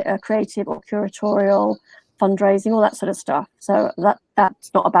creative or curatorial, fundraising, all that sort of stuff. So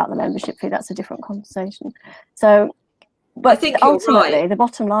that's not about the membership fee. That's a different conversation. So, but I think ultimately the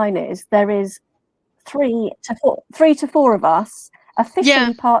bottom line is there is 3 to 4 of us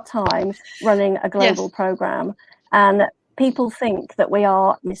officially part-time running a global program, and people think that we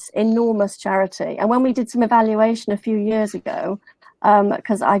are this enormous charity. And when we did some evaluation a few years ago,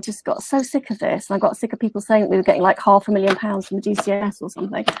 because I just got so sick of this, and I got sick of people saying that we were getting like £500,000 from the DCS or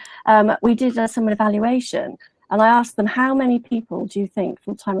something, we did some evaluation, And I asked them, how many people do you think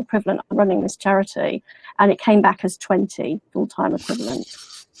full-time equivalent are running this charity? And it came back as 20 full-time equivalent.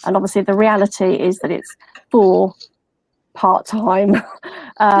 And obviously the reality is that it's 4 part-time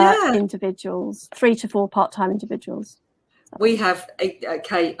individuals, 3 to 4 part-time individuals. We have,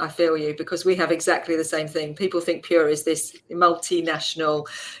 Kate, I feel you, because we have exactly the same thing. People think Pure is this multinational,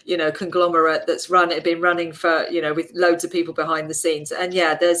 you know, conglomerate that's been running for, you know, with loads of people behind the scenes. And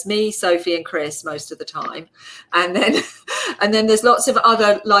yeah, there's me, Sophie and Chris most of the time. And then there's lots of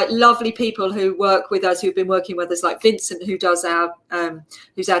other like lovely people who work with us, who've been working with us, like Vincent, who does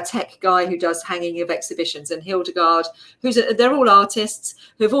who's our tech guy, who does hanging of exhibitions, and Hildegard, they're all artists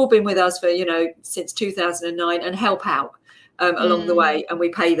who've all been with us for, you know, since 2009 and help out along the way, and we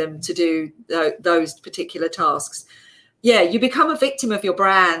pay them to do those particular tasks. Yeah, you become a victim of your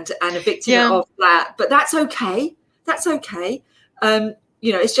brand and a victim of that, but that's okay. That's okay.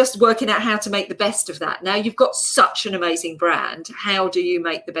 You know, it's just working out how to make the best of that. Now you've got such an amazing brand. How do you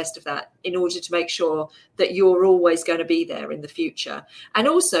make the best of that in order to make sure that you're always going to be there in the future? And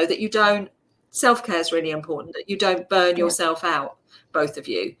also that you don't, self-care is really important, that you don't burn yourself out, both of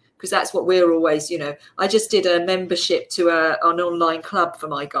you. Because that's what we're always, you know, I just did a membership to an online club for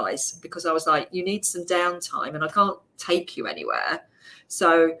my guys, because I was like, you need some downtime and I can't take you anywhere.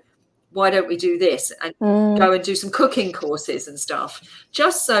 So why don't we do this and go and do some cooking courses and stuff,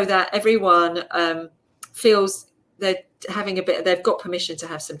 just so that everyone feels they're having they've got permission to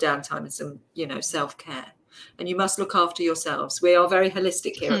have some downtime and some, you know, self-care. And you must look after yourselves. We are very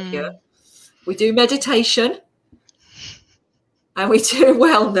holistic here at Pure. We do meditation. And we do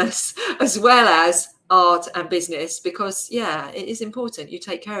wellness as well as art and business, because, yeah, it is important. You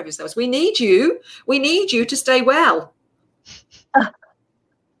take care of yourselves. We need you. We need you to stay well.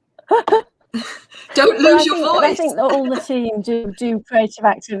 Don't lose your voice. I think that all the team do creative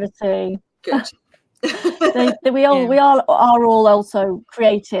activity. Good. we are all also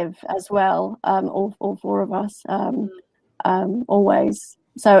creative as well. All 4 of us, always.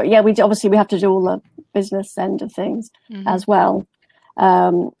 So yeah, we have to do all the business end of things as well.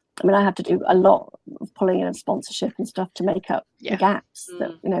 I mean, I have to do a lot of pulling in of sponsorship and stuff to make up the gaps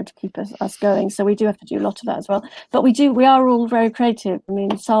that, you know, to keep us going. So we do have to do a lot of that as well. But we are all very creative. I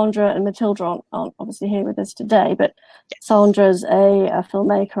mean, Sandra and Matilda aren't obviously here with us today, but Sandra's a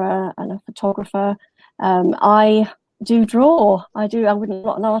filmmaker and a photographer. I do draw. I'm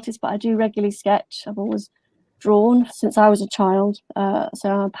not an artist, but I do regularly sketch. I've always drawn since I was a child, so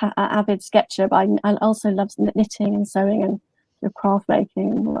I'm an avid sketcher, but I also love knitting and sewing and craft making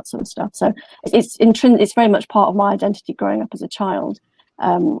and all that sort of stuff. So it's very much part of my identity growing up as a child,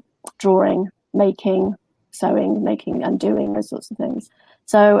 drawing, making, sewing, making and doing those sorts of things.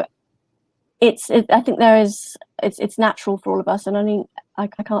 So I think it's natural for all of us. And I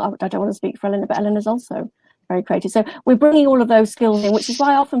don't want to speak for Eleanor, but Eleanor's also very creative. So we're bringing all of those skills in, which is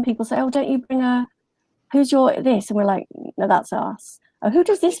why often people say, oh, don't you bring who's your this? And we're like, no, that's us. Oh, who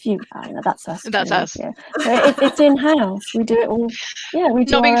does this view? Oh, no, that's us. That's us. Yeah. So it's in-house. We do it all. Yeah, we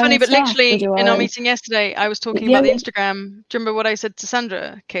do. Not being funny, but literally in our meeting yesterday, I was talking about the Instagram. Do you remember what I said to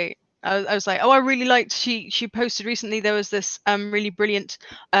Sandra, Kate? I was like, oh, I really liked, she posted recently, there was this really brilliant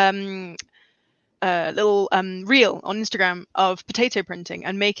little reel on Instagram of potato printing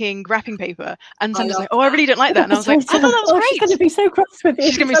and making wrapping paper, and Sandra's like, oh, I really don't like that, and I was like, I thought that was great. She's going to be so cross with you.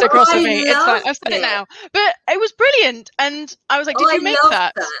 She's going to be so cross with me. It's fine, I've said it now, but it was brilliant. And I was like, did you make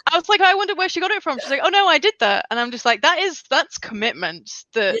that? I was like, I wondered where she got it from. She's like, oh no, I did that. And I'm just like, that's commitment.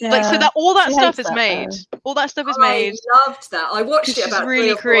 Like, so that all that stuff is made. All that stuff is made. I loved that. I watched it about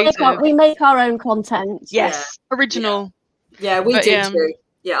really creative. We make our own content. Yes, original. Yeah, we do too.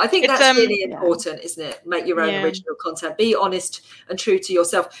 Yeah, I think that's really important, isn't it? Make your own original content. Be honest and true to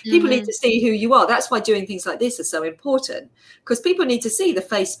yourself. People need to see who you are. That's why doing things like this are so important, because people need to see the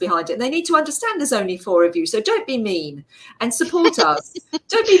face behind it. And they need to understand there's only 4 of you. So don't be mean and support us.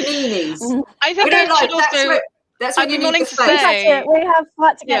 Don't be meanies. I think that's when you need the face. We have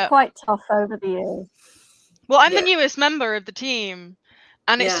had to get quite tough over the years. Well, I'm the newest member of the team.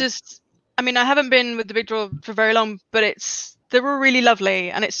 And it's just, I mean, I haven't been with the Big Draw for very long, but they're all really lovely,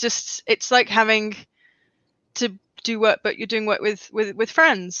 and it's like having to do work, but you're doing work with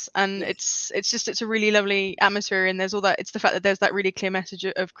friends, and it's a really lovely atmosphere. And there's all that. It's the fact that there's that really clear message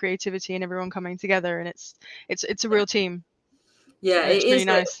of creativity and everyone coming together, and it's a real team. Yeah, it's really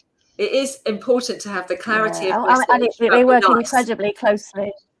nice. It is important to have the clarity of and they work incredibly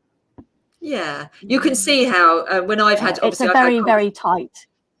closely. Yeah, you can see how when I've had it's a very tight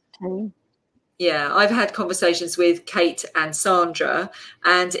team. Yeah, I've had conversations with Kate and Sandra,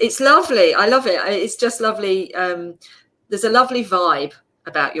 and it's lovely. I love it. It's just lovely. There's a lovely vibe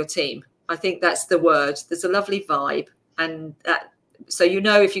about your team. I think that's the word. There's a lovely vibe, and that, so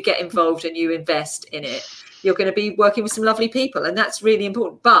if you get involved and you invest in it, you're going to be working with some lovely people, and that's really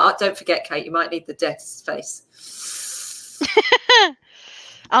important. But don't forget, Kate, you might need the death's face.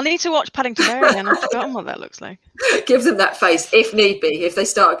 I'll need to watch Paddington Bear again. I've forgotten what that looks like. Give them that face if need be, if they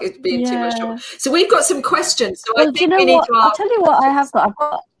start being too much trouble. So we've got some questions. So I think we need to ask. I'll tell you what I have got. I've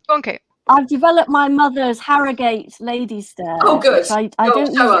got. Okay. I've developed my mother's Harrogate lady stare. Oh, good. I don't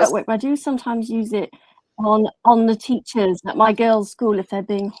use it at work, but I do sometimes use it on the teachers at my girls' school if they're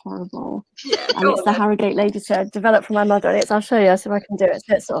being horrible. Yeah, and it's the Harrogate lady stare developed from my mother, and I'll show you so I can do it.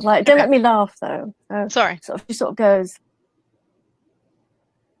 So it's sort of like, don't let me laugh though. So sorry. She sort of goes.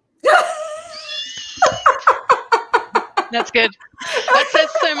 That's good. That says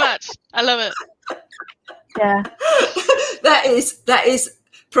so much. I love it. Yeah. That is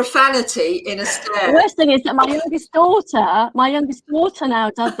profanity in a stare. The worst thing is that my youngest daughter now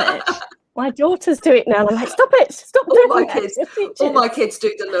does it. My daughters do it now. I'm like, stop it! Stop doing it. All my kids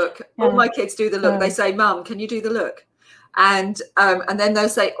do the look. Yeah. All my kids do the look. They say, "Mum, can you do the look?" And then they'll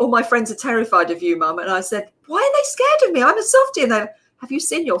say, "All my friends are terrified of you, Mum." And I said, "Why are they scared of me? I'm a softie." And they, "Have you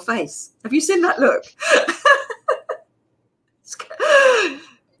seen your face? Have you seen that look?"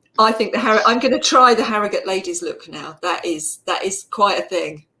 I think I'm going to try the Harrogate ladies look now. That is quite a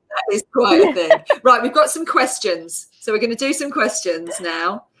thing. That is quite a thing. Right, we've got some questions. So we're going to do some questions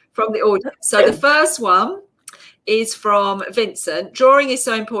now from the audience. So the first one is from Vincent. Drawing is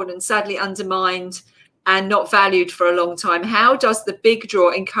so important and sadly undermined and not valued for a long time. How does the big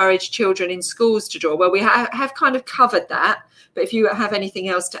draw encourage children in schools to draw? Well, we have kind of covered that, but if you have anything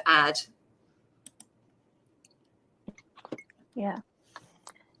else to add.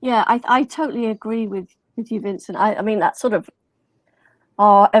 Yeah, I totally agree with you, Vincent. I mean, that's sort of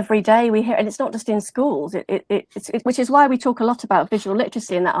every day we hear, and it's not just in schools. It's which is why we talk a lot about visual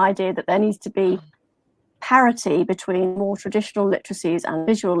literacy and that idea that there needs to be parity between more traditional literacies and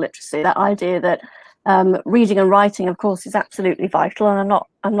visual literacy. That idea that reading and writing, of course, is absolutely vital, and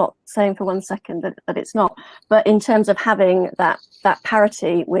I'm not saying for 1 second that it's not. But in terms of having that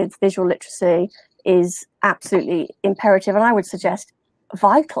parity with visual literacy is absolutely imperative, and I would suggest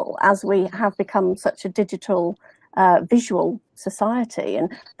vital, as we have become such a digital visual society,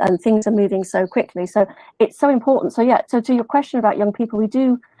 and things are moving so quickly. So it's so important. So yeah, so to your question about young people, we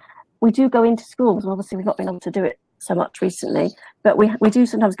do go into schools. Obviously we've not been able to do it so much recently, but we do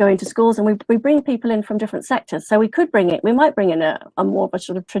sometimes go into schools, and we bring people in from different sectors. So we might bring in a more of a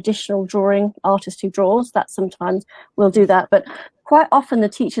sort of traditional drawing artist who draws. That sometimes we'll do that, but quite often the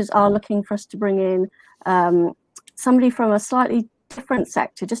teachers are looking for us to bring in somebody from a slightly different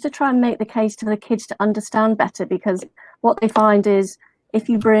sector, just to try and make the case to the kids to understand better, because what they find is if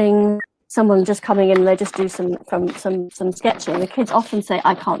you bring someone just coming in and they just do some sketching, the kids often say,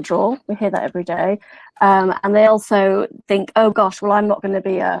 "I can't draw." We hear that every day, and they also think, "Oh gosh, well,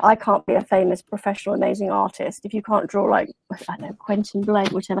 I can't be a famous professional amazing artist if you can't draw like, I don't know, Quentin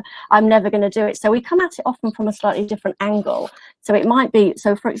Blake, whatever. I'm never going to do it." So we come at it often from a slightly different angle. So it might be,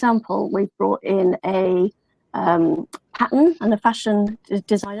 so for example, we've brought in a pattern and a fashion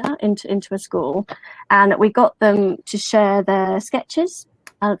designer into a school, and we got them to share their sketches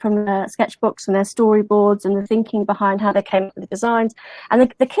from their sketchbooks and their storyboards and the thinking behind how they came up with the designs.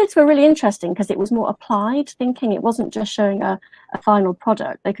 And the kids were really interesting because it was more applied thinking. It wasn't just showing a final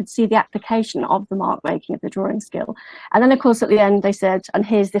product. They could see the application of the mark making of the drawing skill. And then of course at the end they said, "And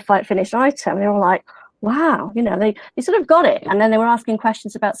here's the finished item." And they were like, wow, they sort of got it. And then they were asking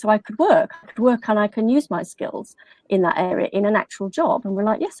questions about, so I could work and I can use my skills in that area in an actual job. And we're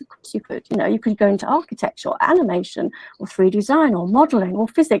like, yes, of course you could. You could go into architecture or animation or 3D design or modeling or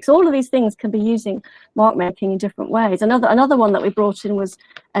physics. All of these things can be using mark making in different ways. Another one that we brought in was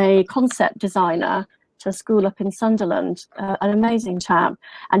a concept designer to a school up in Sunderland, an amazing chap,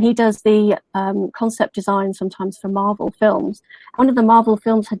 and he does the concept design sometimes for Marvel films. One of the Marvel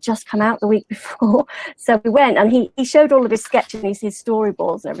films had just come out the week before, so we went and he showed all of his sketches, his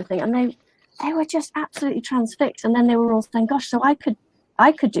storyboards and everything, and they were just absolutely transfixed. And then they were all saying, "Gosh, so I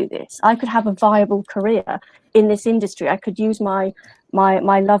could do this. I could have a viable career in this industry. I could use my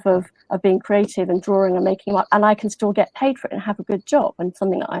love of being creative and drawing and making art, and I can still get paid for it and have a good job and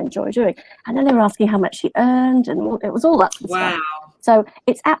something that I enjoy doing." And then they were asking how much she earned, and it was all that sort of stuff. So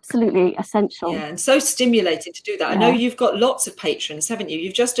it's absolutely essential. Yeah, and so stimulating to do that. Yeah. I know you've got lots of patrons, haven't you?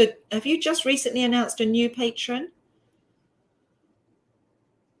 Have you just recently announced a new patron?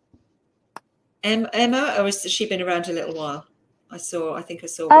 Emma, or has she been around a little while? I think I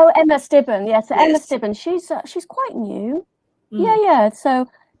saw. Oh, Emma Stibben. Yes, yeah, so yes. Emma Stibben. She's quite new. Mm. Yeah. So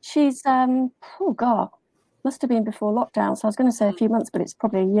she's oh god, must have been before lockdown. So I was going to say a few months, but it's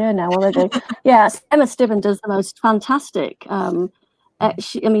probably a year now already. Yeah, Emma Stibben does the most fantastic.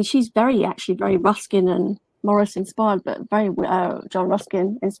 She's very Ruskin and Morris inspired, but very John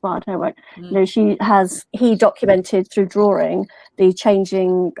Ruskin inspired her work. You know, he documented through drawing the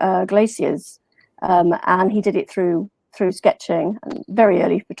changing glaciers, and he did it through sketching and very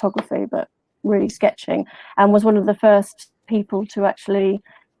early photography, but really sketching, and was one of the first people to actually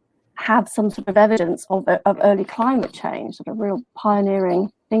have some sort of evidence of early climate change, sort of real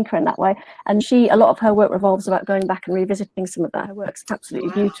pioneering thinker in that way. And a lot of her work revolves about going back and revisiting some of that. Her work's absolutely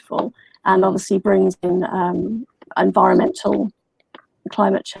beautiful, and obviously brings in environmental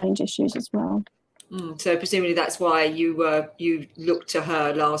climate change issues as well. So presumably that's why you looked to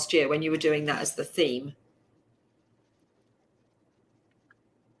her last year when you were doing that as the theme.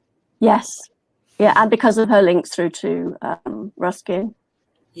 Yes, yeah, and because of her links through to Ruskin.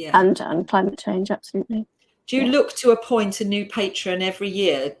 Yeah. And climate change, absolutely. Do you look to appoint a new patron every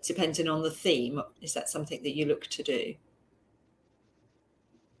year, depending on the theme? Is that something that you look to do?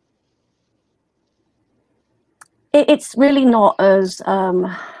 It's really not as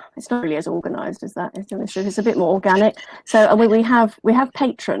it's not really as organised as that. It's a bit more organic. So we have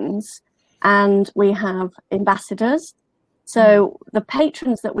patrons and we have ambassadors. So the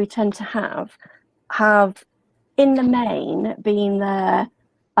patrons that we tend to have in the main been there.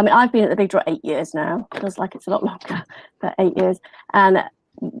 I mean, I've been at the Big Draw 8 years now. It feels like it's a lot longer, but 8 years. And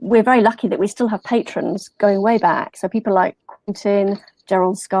we're very lucky that we still have patrons going way back. So people like Quentin,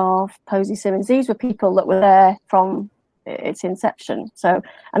 Gerald Scarf, Posey Simmons, these were people that were there from its inception. So,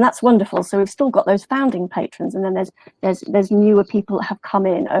 and that's wonderful. So we've still got those founding patrons, and then there's newer people that have come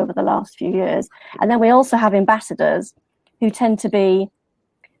in over the last few years. And then we also have ambassadors who tend to be,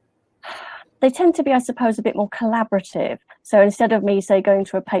 I suppose, a bit more collaborative. So instead of me, say, going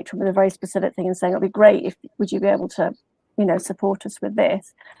to a patron with a very specific thing and saying, it'd be great would you be able to, support us with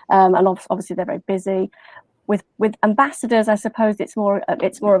this? And obviously they're very busy. With ambassadors, I suppose it's more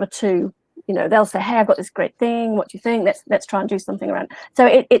of a two. They'll say, hey, I've got this great thing. What do you think? Let's try and do something around. So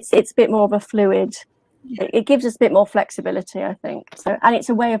it's a bit more of a fluid. It gives us a bit more flexibility, I think. So, and it's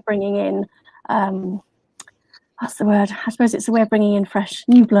a way of bringing in. That's the word. I suppose it's a way of bringing in fresh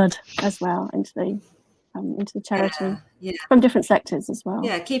new blood as well into the charity from different sectors as well.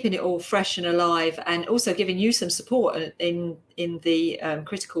 Yeah, keeping it all fresh and alive, and also giving you some support in the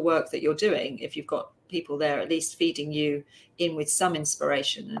critical work that you're doing. If you've got people there, at least feeding you in with some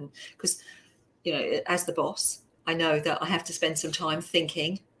inspiration, and because as the boss, I know that I have to spend some time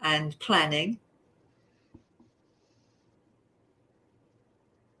thinking and planning.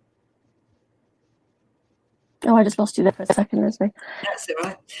 Oh, I just lost you there for a second, Lesley. That's all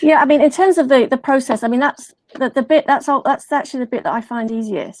right. Yeah, I mean, in terms of the process, I mean, that's the bit. That's actually the bit that I find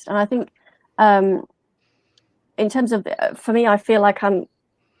easiest. And I think, in terms of for me, I feel like I'm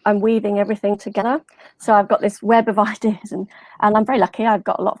weaving everything together. So I've got this web of ideas, and I'm very lucky. I've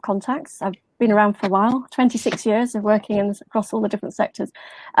got a lot of contacts. I've been around for a while, 26 years of working across all the different sectors,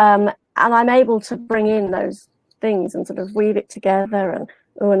 and I'm able to bring in those things and sort of weave it together and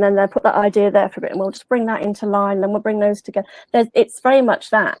then they put that idea there for a bit, and we'll just bring that into line, and then we'll bring those together. It's very much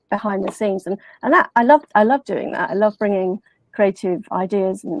that behind the scenes, and that I love doing that. I love bringing creative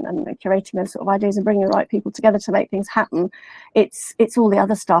ideas and curating those sort of ideas and bringing the right people together to make things happen. It's all the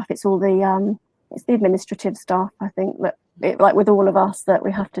other stuff. It's all the it's the administrative stuff. I think that like with all of us that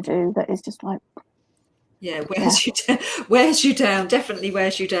we have to do, that is just like. Yeah, wears you down, definitely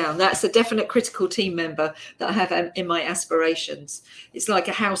wears you down. That's a definite critical team member that I have in my aspirations. It's like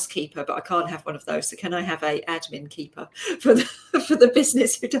a housekeeper, but I can't have one of those. So can I have a admin keeper for the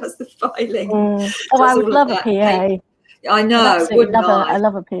business who does the filing? Oh, I would love a PA. I know. I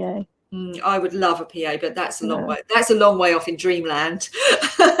love a PA. I would love a PA, but that's a long way. That's a long way off in dreamland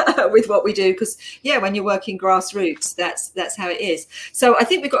with what we do. Because when you're working grassroots, that's how it is. So I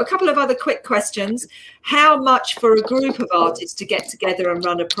think we've got a couple of other quick questions. How much for a group of artists to get together and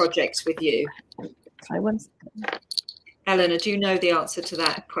run a project with you? Eleanor, do you know the answer to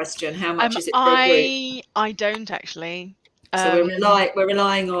that question? How much is it for a group? I don't actually. So we're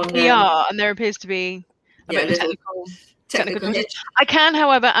relying on. We are, and there appears to be a bit of technical. I can,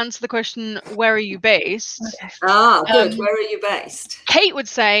 however, answer the question, where are you based? Good. Where are you based? Kate would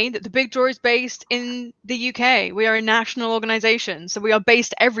say that the Big Draw is based in the UK. We are a national organisation, so we are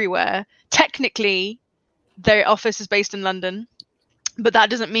based everywhere. Technically, their office is based in London, but that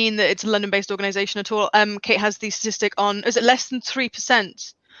doesn't mean that it's a London-based organisation at all. Kate has the statistic on, is it less than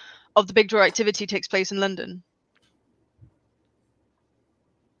 3% of the Big Draw activity takes place in London?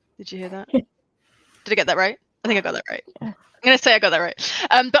 Did you hear that? Did I get that right? I think I got that right. I'm going to say I got that right.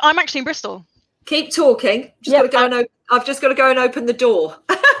 But I'm actually in Bristol. Keep talking. I've just got to go and open the door.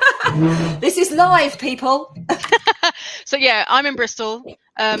 This is live, people. So yeah, I'm in Bristol.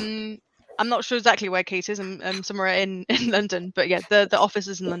 I'm not sure exactly where Kate is. I'm somewhere in London, but yeah, the office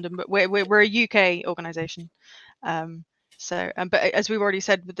is in London. But we're a UK organisation. But as we've already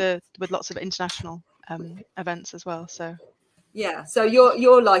said, with lots of international events as well. So yeah, so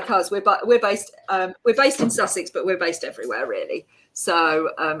you're like us. We're based in Sussex, but we're based everywhere really. So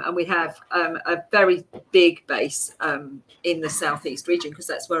and we have a very big base in the southeast region because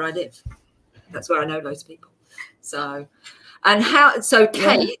that's where I live. That's where I know loads of people. So. And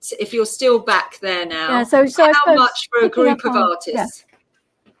Kate, if you're still back there now, so how much for a group of artists?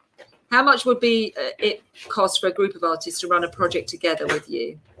 Yeah. How much would it cost for a group of artists to run a project together with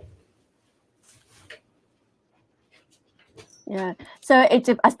you? Yeah, so it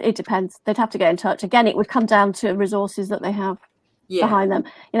depends. They'd have to get in touch. Again, it would come down to resources that they have behind them.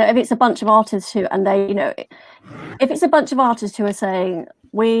 If it's a bunch of artists who, and they, if it's a bunch of artists who are saying,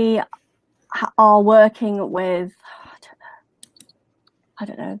 we are working with, I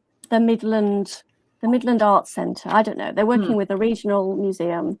don't know, the Midland Arts Centre. I don't know. They're working with a regional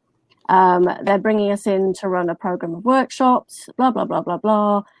museum. They're bringing us in to run a programme of workshops, blah, blah, blah, blah,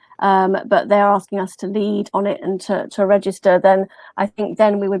 blah. But they're asking us to lead on it and to register. Then I think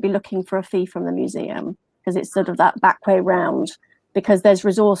then we would be looking for a fee from the museum because it's sort of that back way round because there's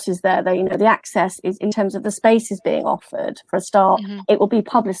resources there. The access is in terms of the spaces being offered for a start. It will be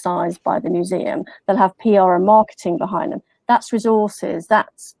publicised by the museum. They'll have PR and marketing behind them. That's resources.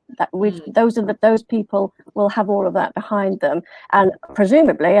 Those people will have all of that behind them, and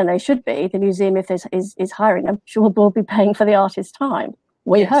presumably, and they should be, the museum, if is hiring them, will be paying for the artist's time.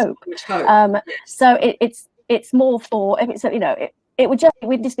 We hope. So it's more for if it's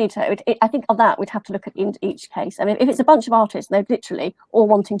we just need to. I think on that we'd have to look at each case. I mean, if it's a bunch of artists and they're literally all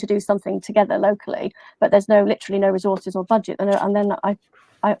wanting to do something together locally, but there's literally no resources or budget, and then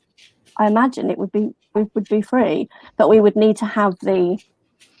I imagine it would be free, but we would need to have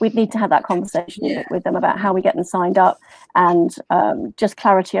that conversation with them about how we get them signed up and just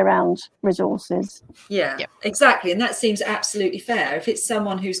clarity around resources. Yeah, exactly. And that seems absolutely fair. If it's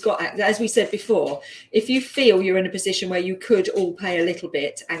someone who's got, as we said before, if you feel you're in a position where you could all pay a little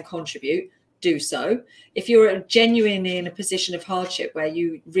bit and contribute, do so. If you're genuinely in a position of hardship where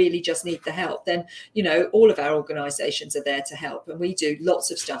you really just need the help, then all of our organisations are there to help, and we do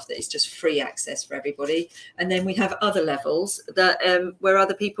lots of stuff that is just free access for everybody. And then we have other levels that where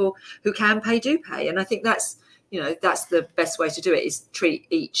other people who can pay do pay, and I think that's the best way to do it, is treat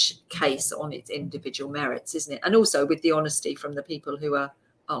each case on its individual merits, isn't it? And also with the honesty from the people who are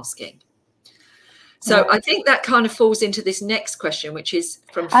asking. So I think that kind of falls into this next question, which is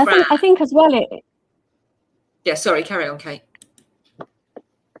from Fran. I think as well Yeah, sorry, carry on, Kate.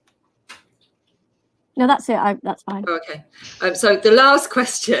 No, that's it. That's fine. Okay. So the last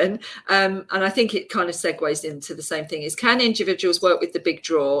question, and I think it kind of segues into the same thing, is can individuals work with the big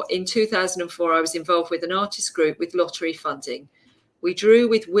draw? In 2004, I was involved with an artist group with lottery funding. We drew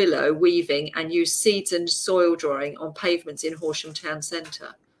with willow weaving and used seeds and soil drawing on pavements in Horsham Town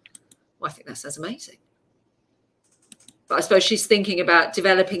Centre. Well, I think that sounds amazing. But I suppose she's thinking about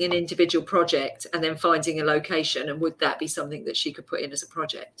developing an individual project and then finding a location. And would that be something that she could put in as a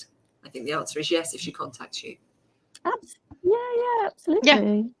project? I think the answer is yes, if she contacts you. Yeah, absolutely.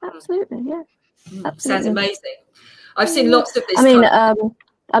 Yeah. Absolutely, yeah. Absolutely. Sounds amazing. I've seen lots of this.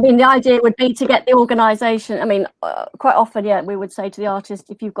 I mean, the idea would be to get the organisation. I mean, quite often, we would say to the artist,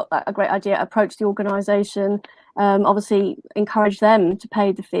 if you've got a great idea, approach the organisation. Obviously, encourage them to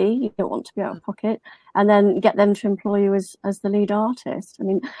pay the fee. You don't want to be out of pocket, and then get them to employ you as the lead artist. I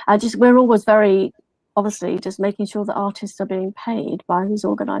mean, we're always very obviously just making sure that artists are being paid by these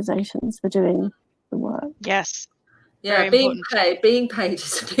organisations for doing the work. Yes. Yeah, being paid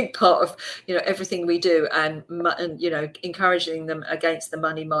is a big part of everything we do, and encouraging them against the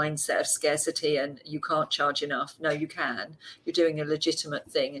money mindset of scarcity and you can't charge enough. No, you can. You're doing a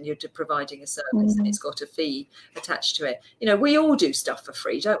legitimate thing and you're providing a service and it's got a fee attached to it. We all do stuff for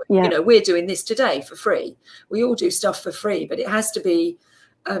free, don't we? Yeah. We're doing this today for free. We all do stuff for free, but it has to be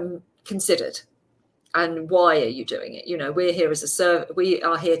considered. And why are you doing it? We're here we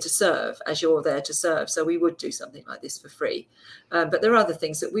are here to serve as you're there to serve. So we would do something like this for free. But there are other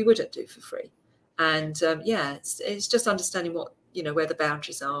things that we wouldn't do for free. And it's just understanding what, where the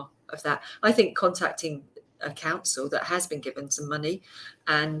boundaries are of that. I think contacting a council that has been given some money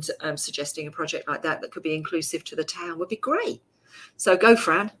and suggesting a project like that could be inclusive to the town would be great. So go,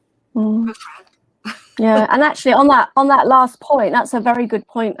 Fran. Go, Fran. Yeah, and actually on that last point, that's a very good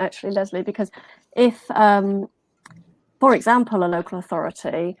point, actually, Lesley, because if, for example, a local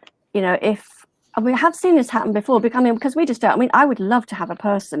authority, if And we have seen this happen before, because we just don't. I mean, I would love to have a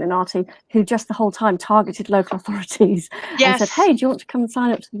person in our team who just the whole time targeted local authorities and said, "Hey, do you want to come and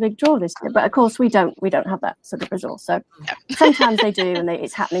sign up to the big draw this year?" But of course, we don't have that sort of resource. So sometimes they do, and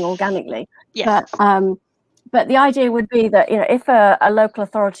it's happening organically. Yes. But the idea would be that, if a local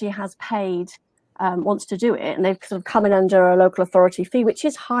authority has paid, wants to do it, and they've sort of come in under a local authority fee, which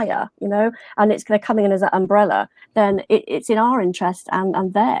is higher, and they're coming in as an umbrella, then it's in our interest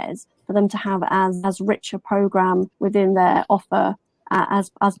and theirs for them to have as rich a program within their offer as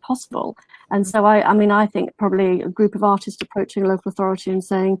possible. And so I think probably a group of artists approaching a local authority and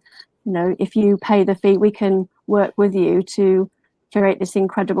saying, if you pay the fee, we can work with you to curate this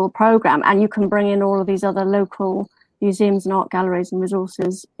incredible program, and you can bring in all of these other local museums and art galleries and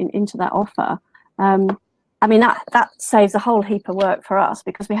resources into that offer. That saves a whole heap of work for us,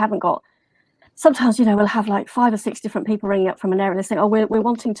 because we haven't got, sometimes, we'll have like 5 or 6 different people ringing up from an area and saying, "Oh, we're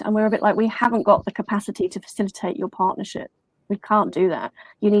wanting to," and we're a bit like, we haven't got the capacity to facilitate your partnership. We can't do that.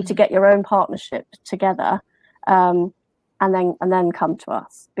 You need to get your own partnership together, and then come to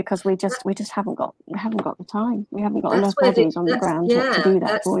us, because we just haven't got the time. We haven't got enough bodies on the ground to do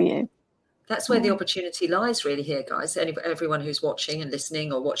that for you. That's where the opportunity lies, really, here, guys. Everyone who's watching and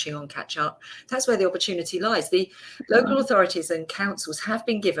listening, or watching on catch up, that's where the opportunity lies. The local authorities and councils have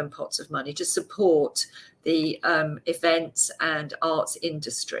been given pots of money to support the events and arts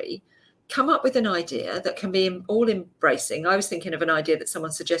industry. Come up with an idea that can be all embracing. I was thinking of an idea that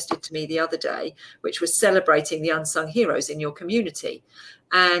someone suggested to me the other day, which was celebrating the unsung heroes in your community.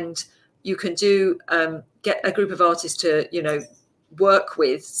 And you can get a group of artists to, work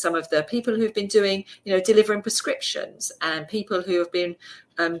with some of the people who've been doing, delivering prescriptions, and people who have been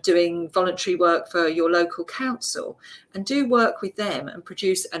doing voluntary work for your local council, and do work with them and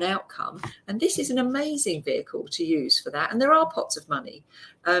produce an outcome. And this is an amazing vehicle to use for that. And there are pots of money.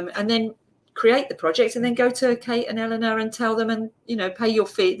 And then create the project, and then go to Kate and Eleanor and tell them, and, pay your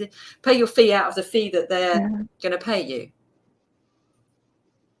fee out of the fee that they're going to pay you.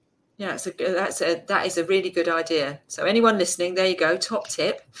 Yeah, that is a really good idea. So anyone listening, there you go, top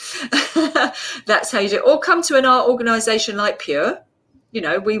tip. That's how you do it. Or come to an art organisation like Pure.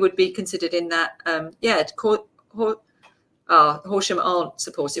 We would be considered in that. Horsham aren't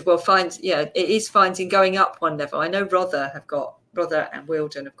supportive. Well, it is finding going up one level. I know Rother and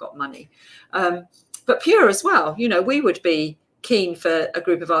Wealdon have got money, but Pure as well. We would be keen for a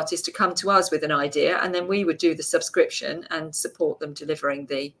group of artists to come to us with an idea, and then we would do the subscription and support them delivering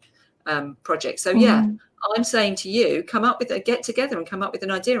the project. So I'm saying to you, get together and come up with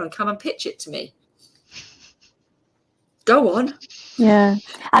an idea, and come and pitch it to me. Go on. Yeah,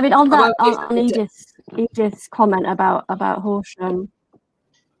 on Edith's comment about Horsham,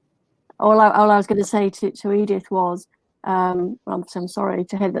 all I was going to say to Edith was, I'm sorry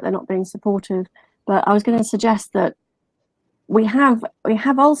to hear that they're not being supportive, but I was going to suggest that we have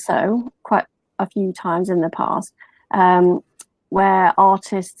also quite a few times in the past where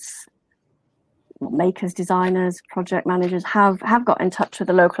artists, makers, designers, project managers have got in touch with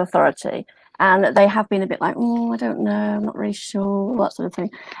the local authority, and they have been a bit like, "Oh, I don't know, I'm not really sure," that sort of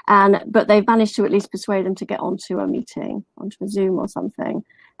thing. But they've managed to at least persuade them to get onto a meeting, onto a Zoom or something.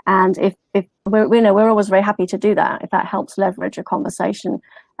 And if we're always very happy to do that, if that helps leverage a conversation,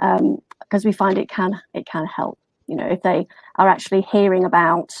 because we find it can help. If they are actually hearing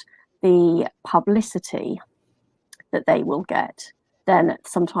about the publicity that they will get, then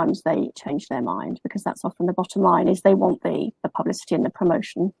sometimes they change their mind, because that's often the bottom line, is they want the publicity and the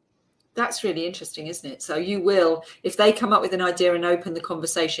promotion. That's really interesting, isn't it? So you will, if they come up with an idea and open the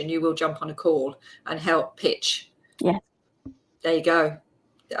conversation, you will jump on a call and help pitch. Yeah. There you go.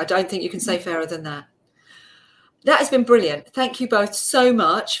 I don't think you can say fairer than that. That has been brilliant. Thank you both so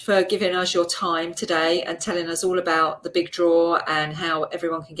much for giving us your time today and telling us all about the big draw and how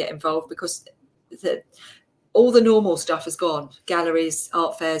everyone can get involved, because all the normal stuff has gone, galleries,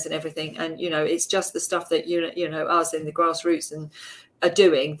 art fairs and everything. And, it's just the stuff that, us in the grassroots and are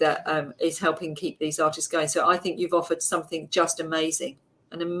doing that is helping keep these artists going. So I think you've offered something just amazing,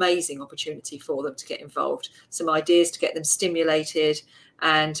 an amazing opportunity for them to get involved, some ideas to get them stimulated.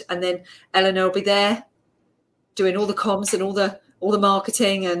 And then Eleanor will be there doing all the comms and all the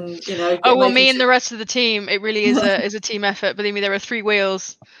marketing, and me and the rest of the team, it really is a team effort. Believe me, there are 3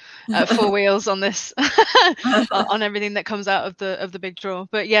 wheels, 4 wheels on this, on everything that comes out of the big draw.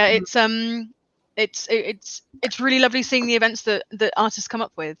 But yeah, it's really lovely seeing the events that artists come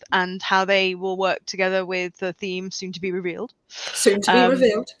up with, and how they will work together with the theme soon to be revealed.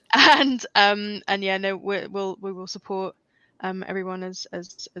 And yeah, no, we will support everyone as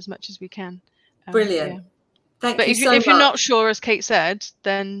much as we can. Brilliant. Yeah. Thank you so much. If you're not sure, as Kate said,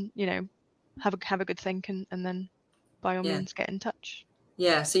 then have a good think, and then by all means get in touch.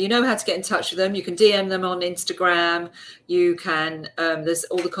 Yeah, so you know how to get in touch with them. You can DM them on Instagram. You can, there's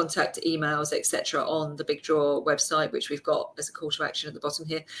all the contact emails, etc., on the Big Draw website, which we've got as a call to action at the bottom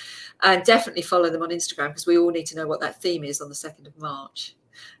here. And definitely follow them on Instagram, because we all need to know what that theme is on the 2nd of March.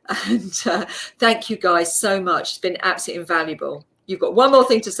 And thank you guys so much. It's been absolutely invaluable. You've got one more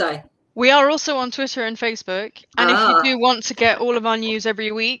thing to say. We are also on Twitter and Facebook. And if you do want to get all of our news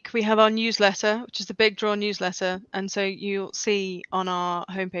every week, we have our newsletter, which is the Big Draw newsletter. And so you'll see on our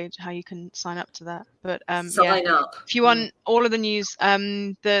homepage how you can sign up to that. But sign up. If you want all of the news,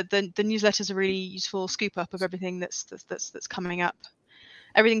 the newsletter is a really useful scoop up of everything that's coming up.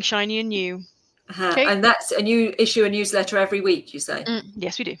 Everything shiny and new. Okay. And you issue a newsletter every week, you say?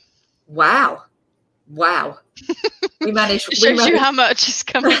 Yes, we do. Wow. We manage. Shows you how much is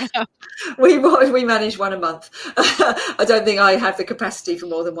coming up. we manage one a month. I don't think I have the capacity for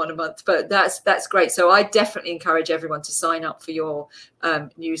more than one a month, but that's great. So I definitely encourage everyone to sign up for your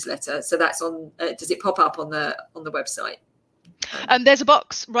newsletter. So that's on. Does it pop up on the website? There's a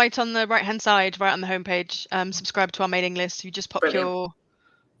box right on the right hand side, right on the homepage. Subscribe to our mailing list. You just pop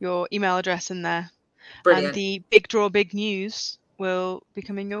your email address in there. Brilliant. And the Big Draw Big News will be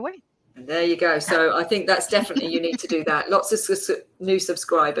coming your way. And there you go. So I think that's definitely, you need to do that. Lots of new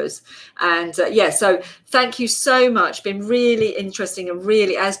subscribers. And so thank you so much. Been really interesting and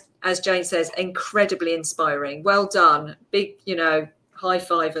really, as Jane says, incredibly inspiring. Well done. Big, high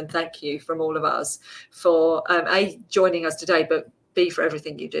five and thank you from all of us for A, joining us today, but B, for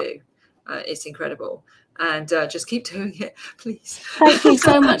everything you do. It's incredible. And just keep doing it, please. Thank you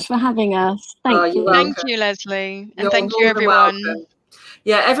so much for having us. Thank you. Thank you, Leslie. And thank you, everyone. Welcome.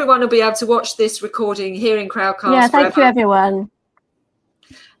 Yeah, everyone will be able to watch this recording here in Crowdcast. Yeah, thank you, everyone.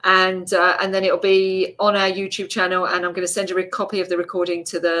 And then it'll be on our YouTube channel, and I'm going to send a copy of the recording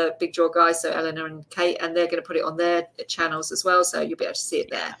to the Big Draw guys, so Eleanor and Kate, and they're going to put it on their channels as well, so you'll be able to see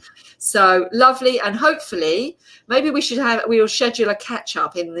it there. So lovely, and hopefully maybe we'll schedule a catch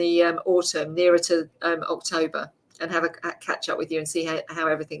up in the autumn, nearer to October, and have a catch up with you and see how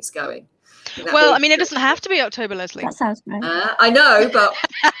everything's going. Well, I mean, it doesn't have to be October, Leslie. That sounds great. I know, but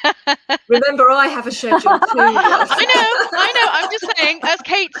remember, I have a schedule too. I know. I'm just saying, as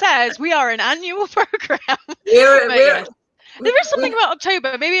Kate says, we are an annual program. There is something about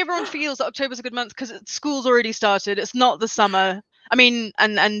October. Maybe everyone feels that October's a good month because school's already started. It's not the summer. I mean,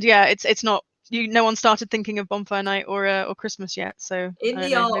 and yeah, it's not. No one started thinking of bonfire night or Christmas yet. So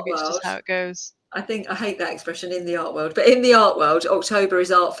maybe it's just how it goes. I hate that expression, in the art world, but in the art world, October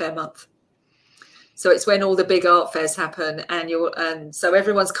is art fair month. So it's when all the big art fairs happen, and so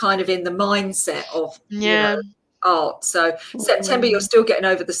everyone's kind of in the mindset of art. So September, you're still getting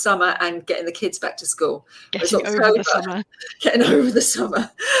over the summer and getting the kids back to school. Getting over the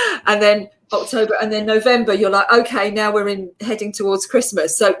summer, and then October, and then November, you're like, okay, now we're heading towards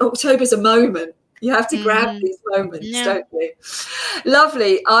Christmas. So October's a moment. You have to grab these moments, don't you?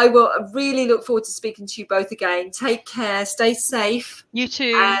 Lovely. I will really look forward to speaking to you both again. Take care. Stay safe. You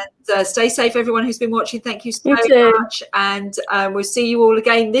too. And stay safe, everyone who's been watching. Thank you so much. And we'll see you all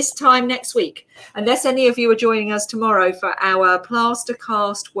again this time next week. Unless any of you are joining us tomorrow for our plaster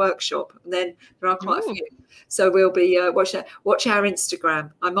cast workshop. And then there are quite a few. So we'll be watch our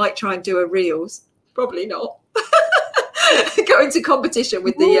Instagram. I might try and do a reels. Probably not. Go into competition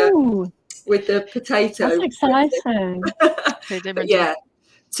with the potato. That's exciting. Yeah.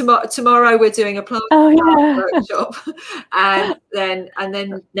 Tomorrow we're doing a plant workshop, and then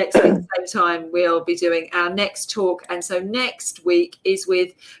next week at the same time we'll be doing our next talk. And so next week is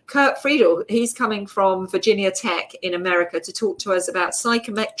with Kurt Friedel. He's coming from Virginia Tech in America to talk to us about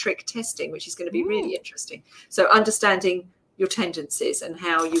psychometric testing, which is going to be really interesting. So understanding your tendencies and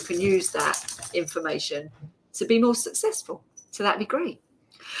how you can use that information to be more successful. So that'd be great.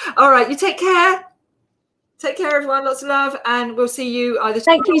 All right, you take care. Take care, everyone. Lots of love, and we'll see you either.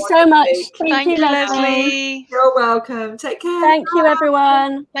 Thank you so much. Thank you, Leslie. You're welcome. Take care. Thank you,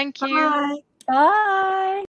 everyone. Thank you. Bye. Bye.